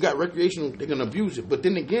 Because when you got recreational, they're gonna abuse it. But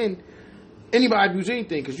then again, anybody abuse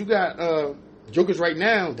anything. Because you got jokers right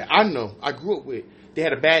now that I know, I grew up with. They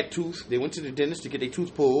had a bad tooth. They went to the dentist to get their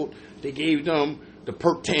tooth pulled. They gave them the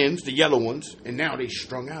Perk 10s, the yellow ones, and now they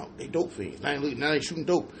strung out. They dope fiends. Now they shooting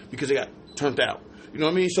dope because they got turned out. You know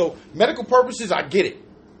what I mean? So medical purposes, I get it.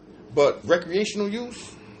 But recreational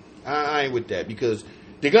use, I ain't with that because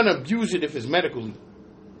they're going to abuse it if it's medical.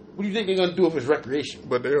 What do you think they're going to do if it's recreational?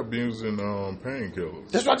 But they're abusing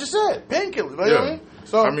painkillers. That's what I just said. Painkillers. Right?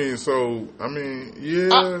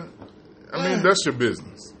 Yeah. That's your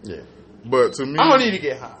business. Yeah. But to me, I don't need to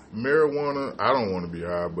get high. Marijuana, I don't want to be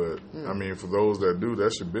high, but for those that do,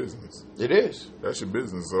 that's your business. It is. That's your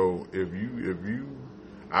business. So if you,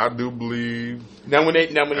 I do believe now when they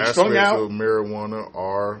strung out of marijuana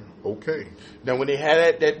are okay. Now when they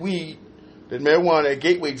had that weed, that marijuana, that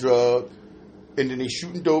gateway drug, and then they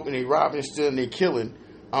shooting dope and they robbing and stealing and they killing.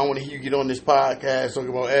 I don't want to hear you get on this podcast talking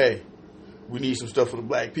about, hey, we need some stuff for the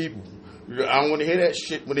black people. I don't want to hear that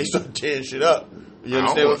shit when they start tearing shit up. You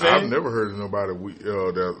understand what I'm saying? I've never heard of nobody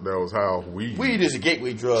that was high off weed. Weed is a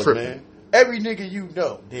gateway drug, man. Every nigga you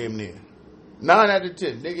know, damn near. 9 out of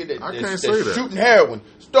 10. Nigga that's shooting heroin.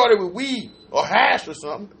 Started with weed or hash or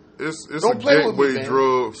something. It's a gateway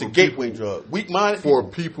drug. It's a gateway drug. Weak-minded for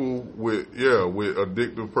people with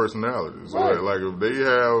addictive personalities. Right. Like if they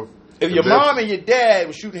have, if your mom and your dad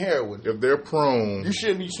was shooting heroin, if they're prone, you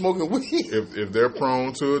shouldn't be smoking weed. If they're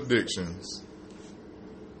prone to addictions,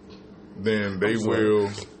 then they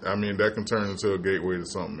will. I mean, that can turn into a gateway to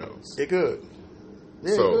something else. It could.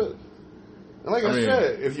 Yeah, so, it could. And like I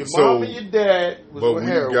said, if your mom and your dad was with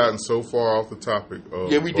heroin, we've gotten so far off the topic of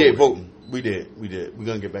we voting. did voting. We did. We're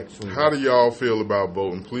gonna get back to it. How do y'all feel about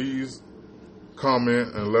voting? Please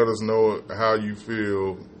comment and let us know how you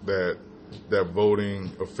feel that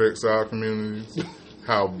voting affects our communities.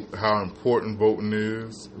 how important voting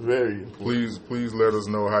is. Very important. Please let us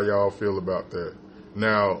know how y'all feel about that.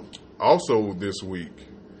 Now, also this week,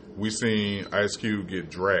 we seen Ice Cube get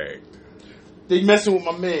dragged. They messing with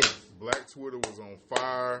my man. Black Twitter was on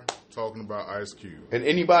fire talking about Ice Cube. And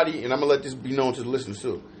anybody, and I'm gonna let this be known to the listeners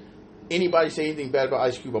too. Anybody say anything bad about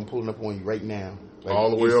Ice Cube, I'm pulling up on you right now. Like, all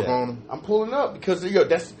the way up on him? I'm pulling up because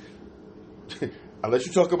that's. I'll let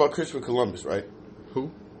you talk about Christopher Columbus, right?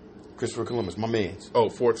 Who? Christopher Columbus, my man's. Oh,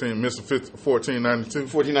 1492?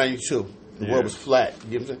 1492. The world was flat.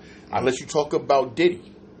 You know what I'm saying? I'll let you talk about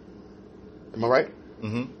Diddy. Am I right?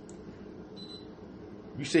 Mm-hmm.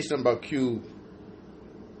 You say something about Cube,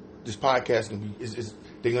 this podcast gonna be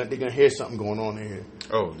they're gonna hear something going on in here.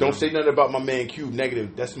 Oh, don't say nothing about my man Cube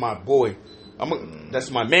negative. That's my boy.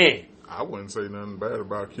 That's my man. I wouldn't say nothing bad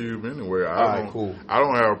about Cube anyway. Cool. I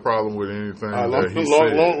don't have a problem with anything that he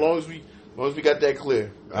said. Long as we got that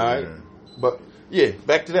clear. All right. But yeah,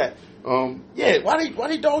 back to that. Why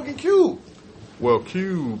they dogging Cube? Well,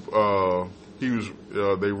 Cube, he was.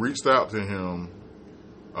 They reached out to him.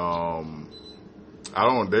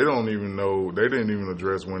 They don't even know. They didn't even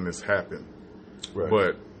address when this happened. Right.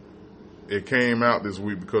 But it came out this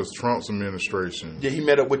week because Trump's administration. Yeah, he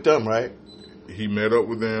met up with them, right? He met up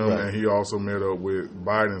with them, and he also met up with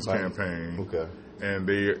Biden's campaign. Okay. And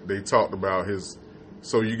they talked about his.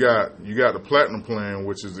 So you got the Platinum Plan,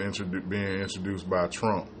 which is being introduced by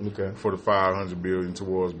Trump. Okay. For the $500 billion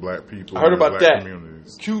towards black people. I heard about black that.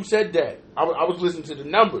 Communities. Q said that. I was listening to the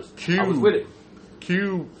numbers. I was with it.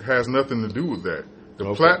 Q has nothing to do with that.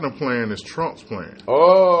 The Platinum Plan is Trump's plan.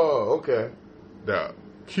 Oh, okay. The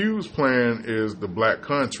Q's plan is the black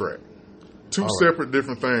contract. Two separate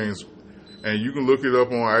different things. And you can look it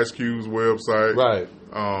up on Ice Cube's website. Right.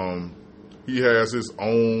 He has his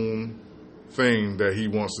own thing that he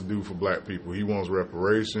wants to do for black people. He wants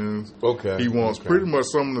reparations. Okay. He wants pretty much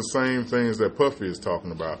some of the same things that Puffy is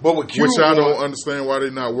talking about. But with Q, which I don't understand why they're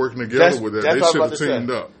not working together with that. They should have teamed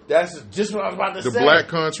up. That's just what I was about to say. The black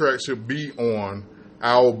contract should be on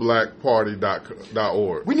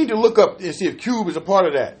ourblackparty.org. We need to look up and see if Cube is a part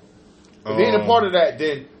of that. If he ain't a part of that,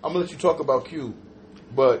 then I'm going to let you talk about Cube.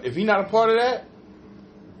 But if he's not a part of that,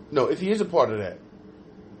 no, if he is a part of that,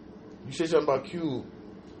 you say something about Cube,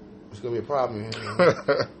 it's going to be a problem.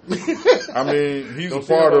 I mean, he's a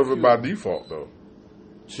part of it by default, though.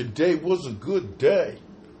 Today was a good day.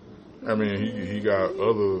 I mean, he got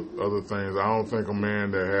other things. I don't think a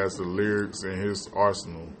man that has the lyrics in his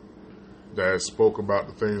arsenal that spoke about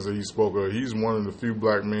the things that he spoke of. He's one of the few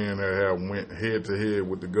black men that have went head to head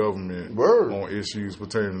with the government on issues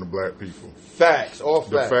pertaining to black people. Facts, all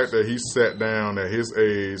facts. The fact that he sat down at his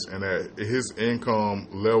age and at his income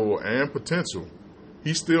level and potential,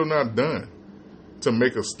 he's still not done to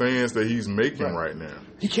make a stance that he's making right now.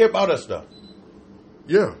 He care about us, though.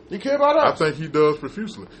 Yeah, he care about us. I think he does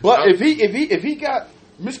profusely. But if he got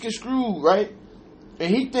misconstrued, right,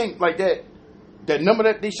 and he think like that number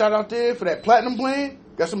that they shot out there for that Platinum Plan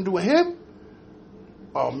got something to do with him,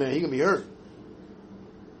 oh man, he gonna be hurt.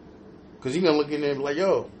 Cause he gonna look in there and be like,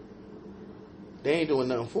 yo, they ain't doing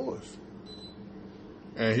nothing for us.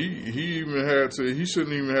 And he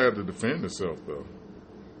shouldn't even have to defend himself though.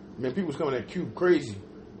 Man, people's coming at Cube crazy.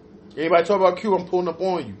 Anybody talk about Cube, I'm pulling up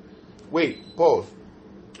on you. Wait, pause.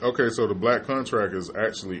 Okay, so the black contract is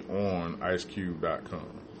actually on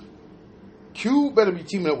IceCube.com. Cube better be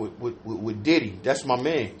teaming up with Diddy. That's my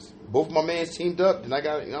man's. Both my mans teamed up, then I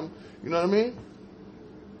got you know what I mean?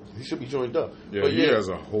 He should be joined up. Yeah, but he has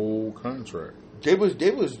a whole contract. They was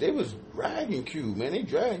dragging Cube, man. They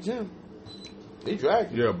dragged him. They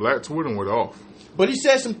dragged him. Yeah, Black Twitter went off. But he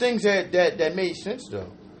said some things that made sense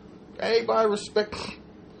though. Everybody respect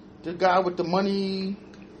the guy with the money,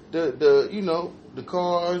 the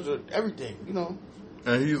cars, everything,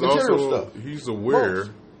 And he's he's aware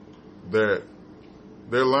that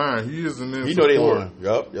they're lying. He isn't in support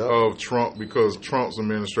of Trump because Trump's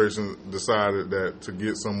administration decided that to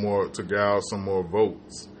get out some more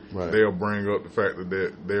votes, they'll bring up the fact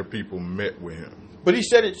that their people met with him. But he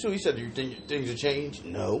said it too. He said, "Do you think things have changed?"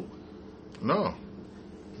 No.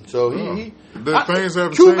 So things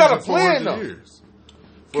haven't Q changed got a plan though. Years.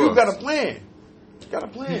 Q got a plan. Got a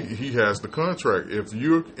plan. He has the contract. If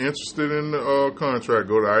you're interested in the contract,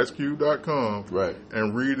 go to IceCube.com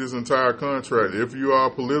and read his entire contract. If you are a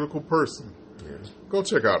political person, go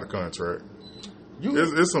check out the contract.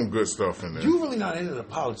 It's some good stuff in there. You really not into the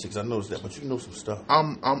politics. I noticed that, but you know some stuff.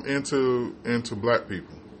 I'm into black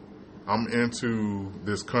people. I'm into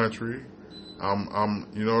this country. I'm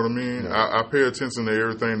you know what I mean? I pay attention to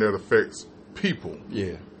everything that affects people.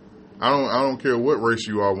 Yeah. I don't care what race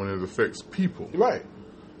you are when it affects people. Right.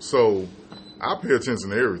 So I pay attention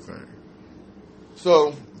to everything.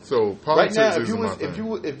 So politics right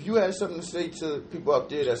now, if you had something to say to people out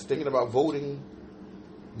there that's thinking about voting,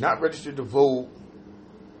 not registered to vote,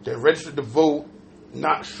 they're registered to vote,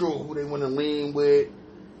 not sure who they want to lean with,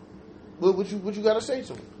 what you got to say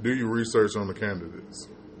to them? Do your research on the candidates.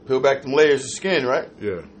 Peel back them layers of skin, right?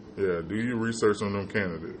 Yeah. Do your research on them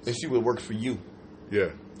candidates and see what works for you. Yeah.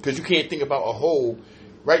 Because you can't think about a whole.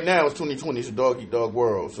 Right now, it's 2020. It's a dog-eat-dog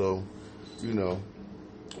world. So, you know,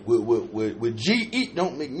 with G eat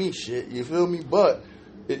don't make me shit. You feel me? But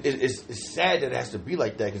it's sad that it has to be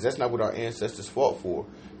like that because that's not what our ancestors fought for.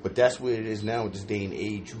 But that's what it is now in this day and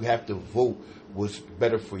age. You have to vote what's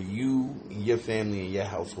better for you and your family and your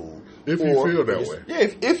household. If you feel that way. Yeah,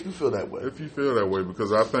 if you feel that way. If you feel that way,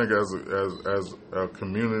 because I think as a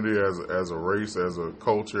community, as a race, as a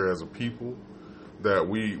culture, as a people, that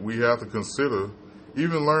we have to consider,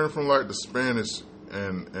 even learning from like the Spanish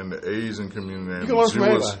and the Asian community and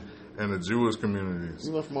the Jewish communities.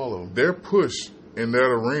 You learn from all of them. Their push in that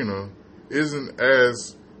arena isn't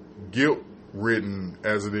as guilt-ridden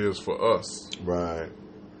as it is for us. Right.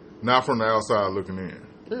 Not from the outside looking in.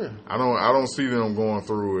 Yeah. I don't see them going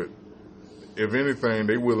through it. If anything,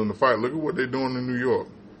 they willing to fight. Look at what they're doing in New York.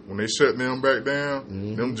 When they shut them back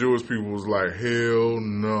down, them Jewish people was like, hell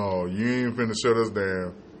no, you ain't finna shut us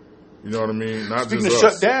down. You know what I mean? Not Speaking just of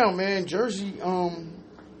us. shut down, man, Jersey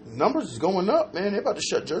numbers is going up, man. They're about to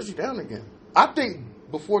shut Jersey down again. I think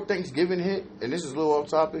before Thanksgiving hit, and this is a little off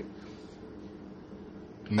topic,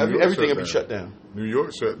 everything gonna be shut down. New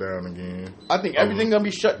York shut down again. I think everything gonna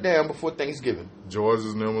be shut down before Thanksgiving.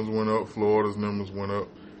 Georgia's numbers went up. Florida's numbers went up.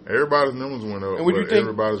 Everybody's numbers went up, but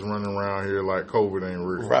everybody's running around here like COVID ain't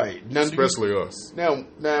real. Right. Now, especially us.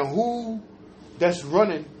 Now, who that's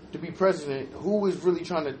running to be president, who is really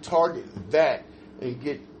trying to target that and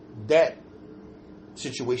get that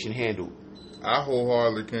situation handled? I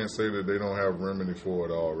wholeheartedly can't say that they don't have remedy for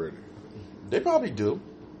it already. They probably do.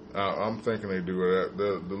 I'm thinking they do that.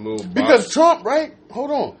 The little because Trump, right? Hold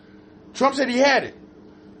on. Trump said he had it.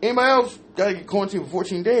 Anybody else got to get quarantined for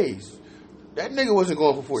 14 days. That nigga wasn't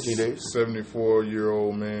going for 14 days.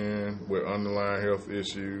 74-year-old man with underlying health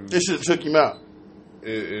issues. It should have took him out.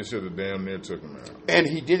 It should have damn near took him out. And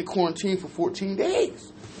he did quarantine for 14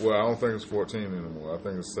 days. Well, I don't think it's 14 anymore. I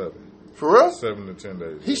think it's 7. For real? 7 to 10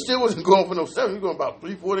 days. He still wasn't going for no 7. He was going about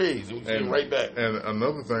 3-4 days. He was getting right back. And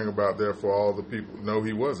another thing about that for all the people, no,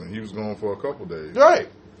 he wasn't. He was going for a couple days. Right.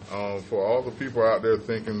 For all the people out there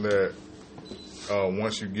thinking that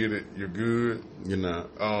once you get it, you're good. You're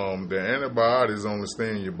not. The antibiotics only stay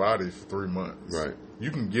in your body for 3 months. Right.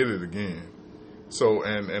 You can get it again. So,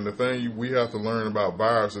 and the thing we have to learn about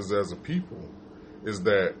viruses as a people is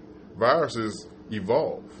that viruses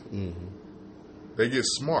evolve. Mm-hmm. They get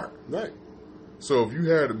smart. Right. So if you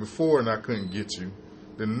had it before and I couldn't get you,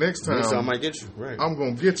 the next time I might get you. Right. I'm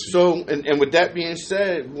going to get you. So, and with that being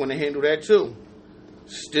said, we want to handle that too.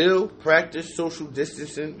 Still practice social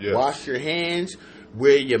distancing. Yes. Wash your hands.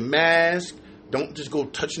 Wear your mask. Don't just go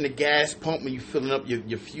touching the gas pump when you're filling up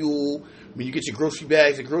your fuel. When you get your grocery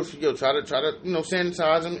bags at grocery, try to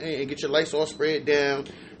sanitize them and get your Lysol sprayed down.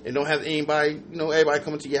 And don't have anybody, everybody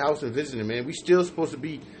coming to your house and visiting, man. We still supposed to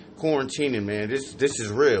be quarantining, man. This is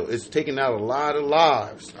real. It's taking out a lot of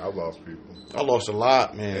lives. I've lost people. I lost a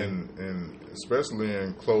lot, man. And especially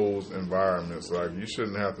in closed environments, like you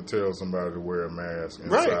shouldn't have to tell somebody to wear a mask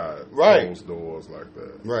inside closed doors like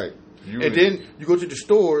that. Right. And then you go to the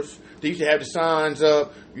stores, they used to have the signs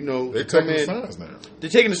up, They're taking the signs down. They're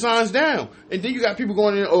taking the signs down. And then you got people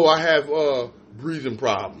going in, I have breathing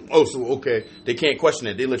problem. Oh, so okay. They can't question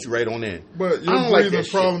that. They let you right on in. But your breathing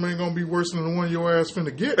problem ain't going to be worse than the one your ass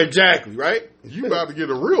finna get. Exactly, right? You about to get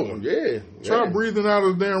a real one. Yeah. Try breathing out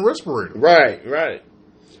of the damn respirator. Right.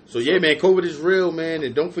 So yeah, man, COVID is real, man,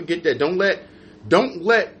 and don't forget that. Don't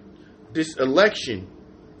let this election,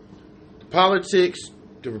 the politics,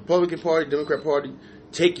 the Republican Party, Democrat Party,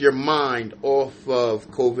 take your mind off of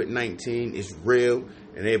COVID-19. It's real.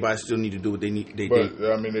 and everybody still need to do what they need.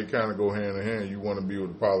 I mean, they kind of go hand in hand. You want to be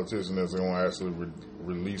with the politician that's going to actually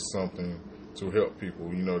release something to help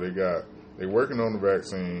people. You know, they working on the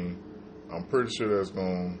vaccine. I'm pretty sure that's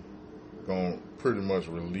going to pretty much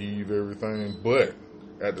relieve everything. But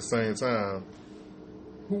at the same time,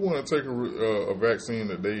 who want to take a vaccine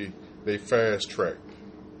that they fast tracked?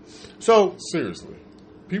 So seriously,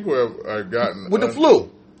 people have gotten with the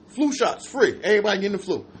flu shots free. Everybody getting the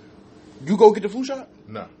flu. You go get the flu shot?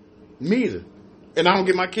 No. Me either. And I don't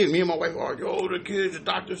get my kids. Me and my wife argue. Oh, the kids, the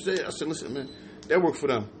doctor said. I said, listen, man, that worked for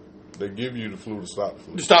them. They give you the flu to stop the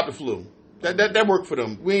flu. To stop the flu. That worked for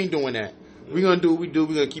them. We ain't doing that. Yeah. We're going to do what we do.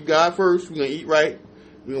 We're going to keep God first. We're going to eat right.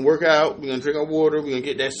 We're going to work out. We're going to drink our water. We're going to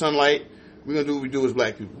get that sunlight. We're going to do what we do as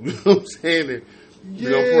black people. You know what I'm saying? And we're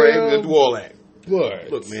going to pray. We're going to do all that.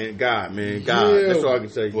 But look, man, God. Yeah, that's all I can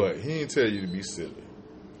say. But he didn't tell you to be silly.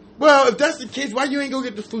 Well, if that's the case, why you ain't go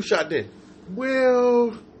get the flu shot then?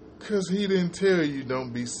 Well, because he didn't tell you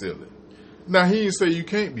don't be silly. Now, he didn't say you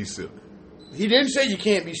can't be silly. He didn't say you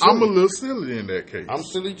can't be silly. I'm a little silly in that case. I'm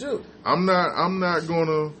silly too. I'm not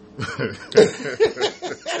gonna.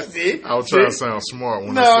 See? I was trying to sound smart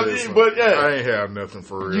when I said something. But yeah. I ain't have nothing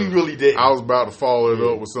for real. You really did. I was about to follow it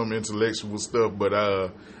up with some intellectual stuff, but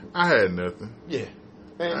I had nothing. Yeah.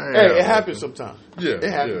 Hey, it happens sometimes. Yeah,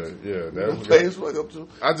 it happens. Yeah.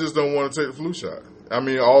 I just don't want to take the flu shot. I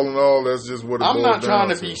mean, all in all, that's just what it boils down to. I'm not trying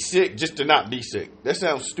to be sick just to not be sick. That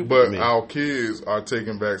sounds stupid to me. But our kids are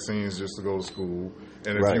taking vaccines just to go to school.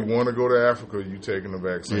 And if you want to go to Africa, you taking the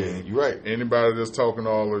vaccine. Yeah, you're right. Anybody that's talking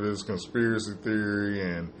all of this conspiracy theory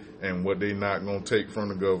and what they not going to take from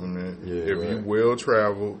the government, you well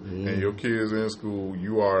traveled and your kids are in school,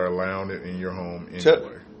 you are allowing it in your home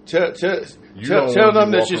anyway. Tell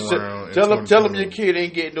them that tell them your kid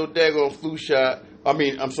ain't getting no daggone flu shot. I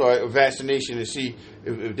mean, I'm sorry, a vaccination to see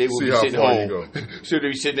if they will be sitting at home. So they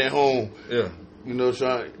be sitting at home. Yeah. You know,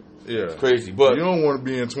 trying. Yeah. It's crazy. But you don't want to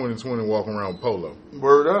be in 2020 walking around with polo.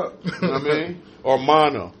 Word up. You know what I mean? Or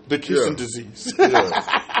mono, the kissing disease.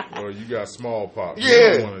 Or you got smallpox. Yeah.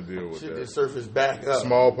 You don't want to deal with that. Surface back up.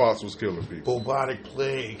 Smallpox was killing people. Bubonic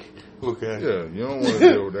plague. Okay. Yeah, you don't want to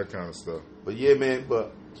deal with that kind of stuff. But yeah, man,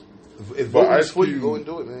 if voting's for you, go and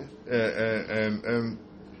do it, man.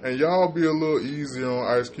 And y'all be a little easy on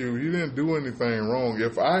Ice Cube. He didn't do anything wrong.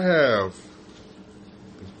 If I have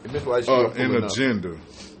an agenda,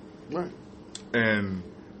 right, and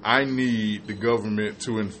I need the government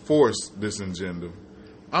to enforce this agenda,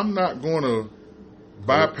 I'm not going to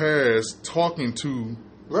bypass talking to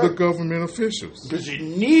the government officials. Because you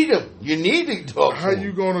need them. You need to talk to them. How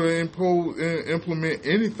you going to implement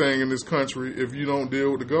anything in this country if you don't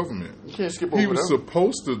deal with the government? You can't skip over them. He was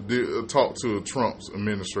supposed to talk to Trump's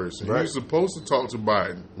administration. Right. He was supposed to talk to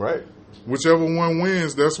Biden. Right. Whichever one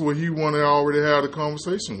wins, that's what he wanted to already have a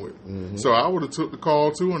conversation with. Mm-hmm. So I would have took the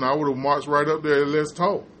call too, and I would have marched right up there and let's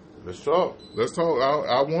talk. Let's talk. Let's talk.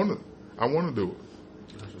 I want to do it.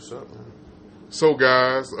 That's what's up, man. So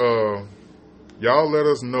guys, y'all let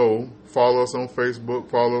us know. Follow us on Facebook.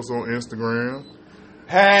 Follow us on Instagram.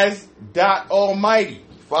 Has.almighty.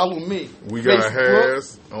 Follow me. We got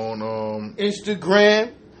Has on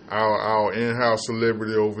Instagram. Our in-house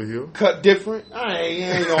celebrity over here. Cut different. I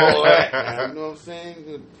ain't all that. You know what I'm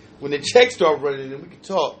saying? When the checks start running, then we can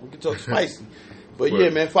talk. We can talk spicy. But yeah,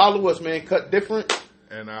 man, follow us, man. Cut different.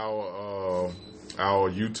 And our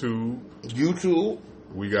YouTube.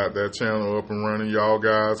 We got that channel up and running. Y'all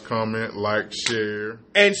guys comment, like, share.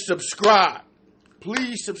 And subscribe.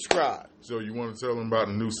 Please subscribe. So you want to tell them about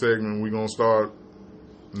the new segment we're going to start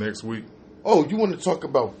next week? Oh, you want to talk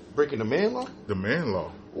about breaking the man law? The man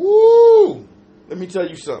law. Woo! Let me tell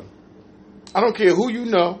you something. I don't care who you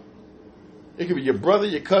know. It could be your brother,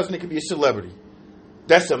 your cousin. It could be a celebrity.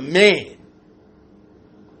 That's a man.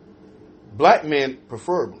 Black man,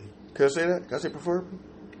 preferably. Can I say that? Can I say preferably?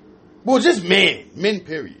 Well, just men. Men,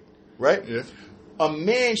 period. Right? Yeah. A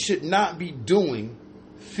man should not be doing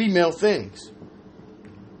female things.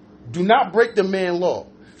 Do not break the man law.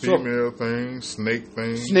 Female things, snake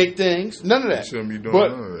things. None of that. You shouldn't be doing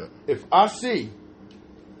none of that. If I see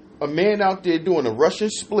a man out there doing a Russian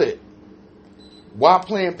split while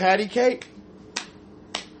playing patty cake,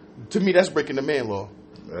 to me, that's breaking the man law.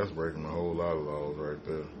 That's breaking a whole lot of laws right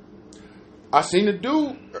there. I seen a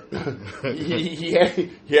dude. he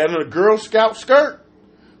had on a Girl Scout skirt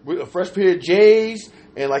with a fresh pair of J's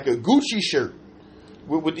and like a Gucci shirt.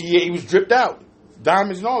 He was dripped out,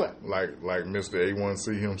 diamonds and all that. Like Mr.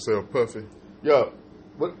 A1C himself, Puffy. Yo,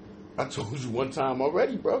 what? I told you one time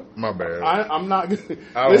already, bro. My bad. I'm not gonna.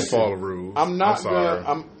 I don't follow rules. I'm not sorry.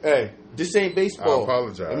 Hey, This ain't baseball. I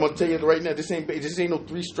apologize. I'm gonna tell you right now. This ain't no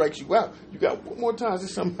 3 strikes you out. You got one more time. Say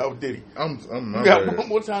something about Diddy. You got one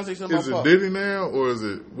more time. Say something about. Is it Puff. Diddy now, or is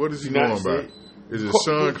it what is he going by? Is it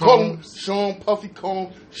Sean call him Combs? Sean Puffy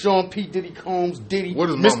Combs, Sean P. Diddy Combs, Diddy. What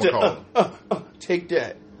does Mama call him? Take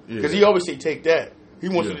that. Because he always say take that. He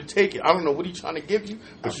wants you to take it. I don't know what he's trying to give you,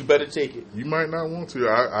 but you better take it. You might not want to.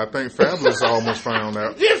 I think Fabulous almost found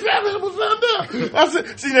out. Yeah, Fabulous almost found out.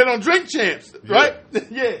 I seen that on Drink Champs, right?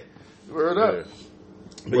 Yeah. Word up.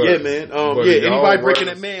 Yeah. But yeah, man. Anybody breaking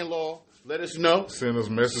that man law, let us know. Send us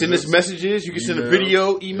messages. Send us messages. You can send a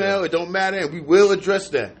video, email. Yeah. It don't matter, and we will address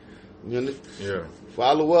that. Yeah.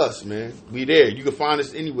 Follow us, man. We there. You can find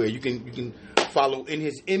us anywhere. You can follow In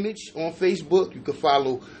His Image on Facebook. You can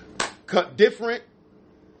follow Cut Different.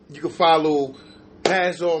 You can follow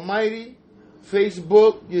Paz Almighty,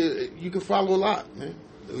 Facebook. You can follow a lot, man.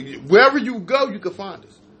 Wherever you go, you can find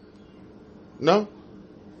us. No?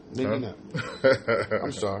 Maybe not.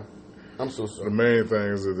 I'm sorry. I'm so sorry. The main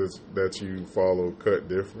thing is that you follow Cut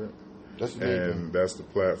Different. That's the main thing. That's the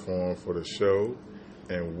platform for the show.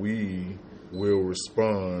 And we will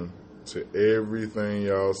respond to everything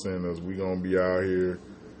y'all send us. We going to be out here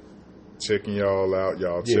checking y'all out.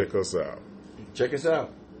 Y'all check us out. Check us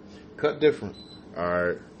out. Cut Different. All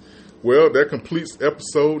right. Well, that completes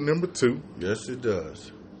episode number 2. Yes, it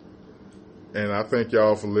does. And I thank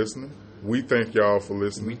y'all for listening. We thank y'all for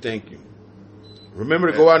listening. We thank you.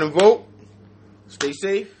 Remember to go out and vote. Stay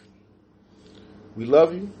safe. We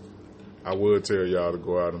love you. I would tell y'all to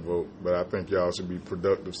go out and vote, but I think y'all should be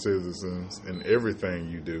productive citizens in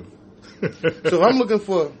everything you do. So if I'm looking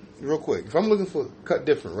for, real quick, if I'm looking for Cut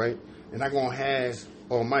Different, right, and I'm going to has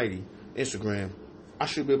Almighty Instagram, I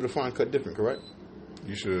should be able to find Cut Different, correct?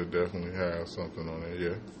 You should definitely have something on there,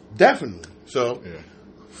 yeah. Definitely. So,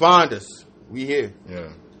 find us. We here. Yeah.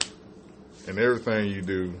 And everything you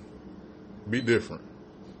do, be different.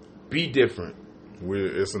 Be different.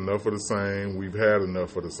 It's enough of the same. We've had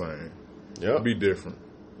enough of the same. Yep. Be different.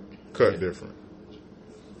 Cut different.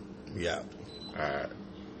 Yeah. All right.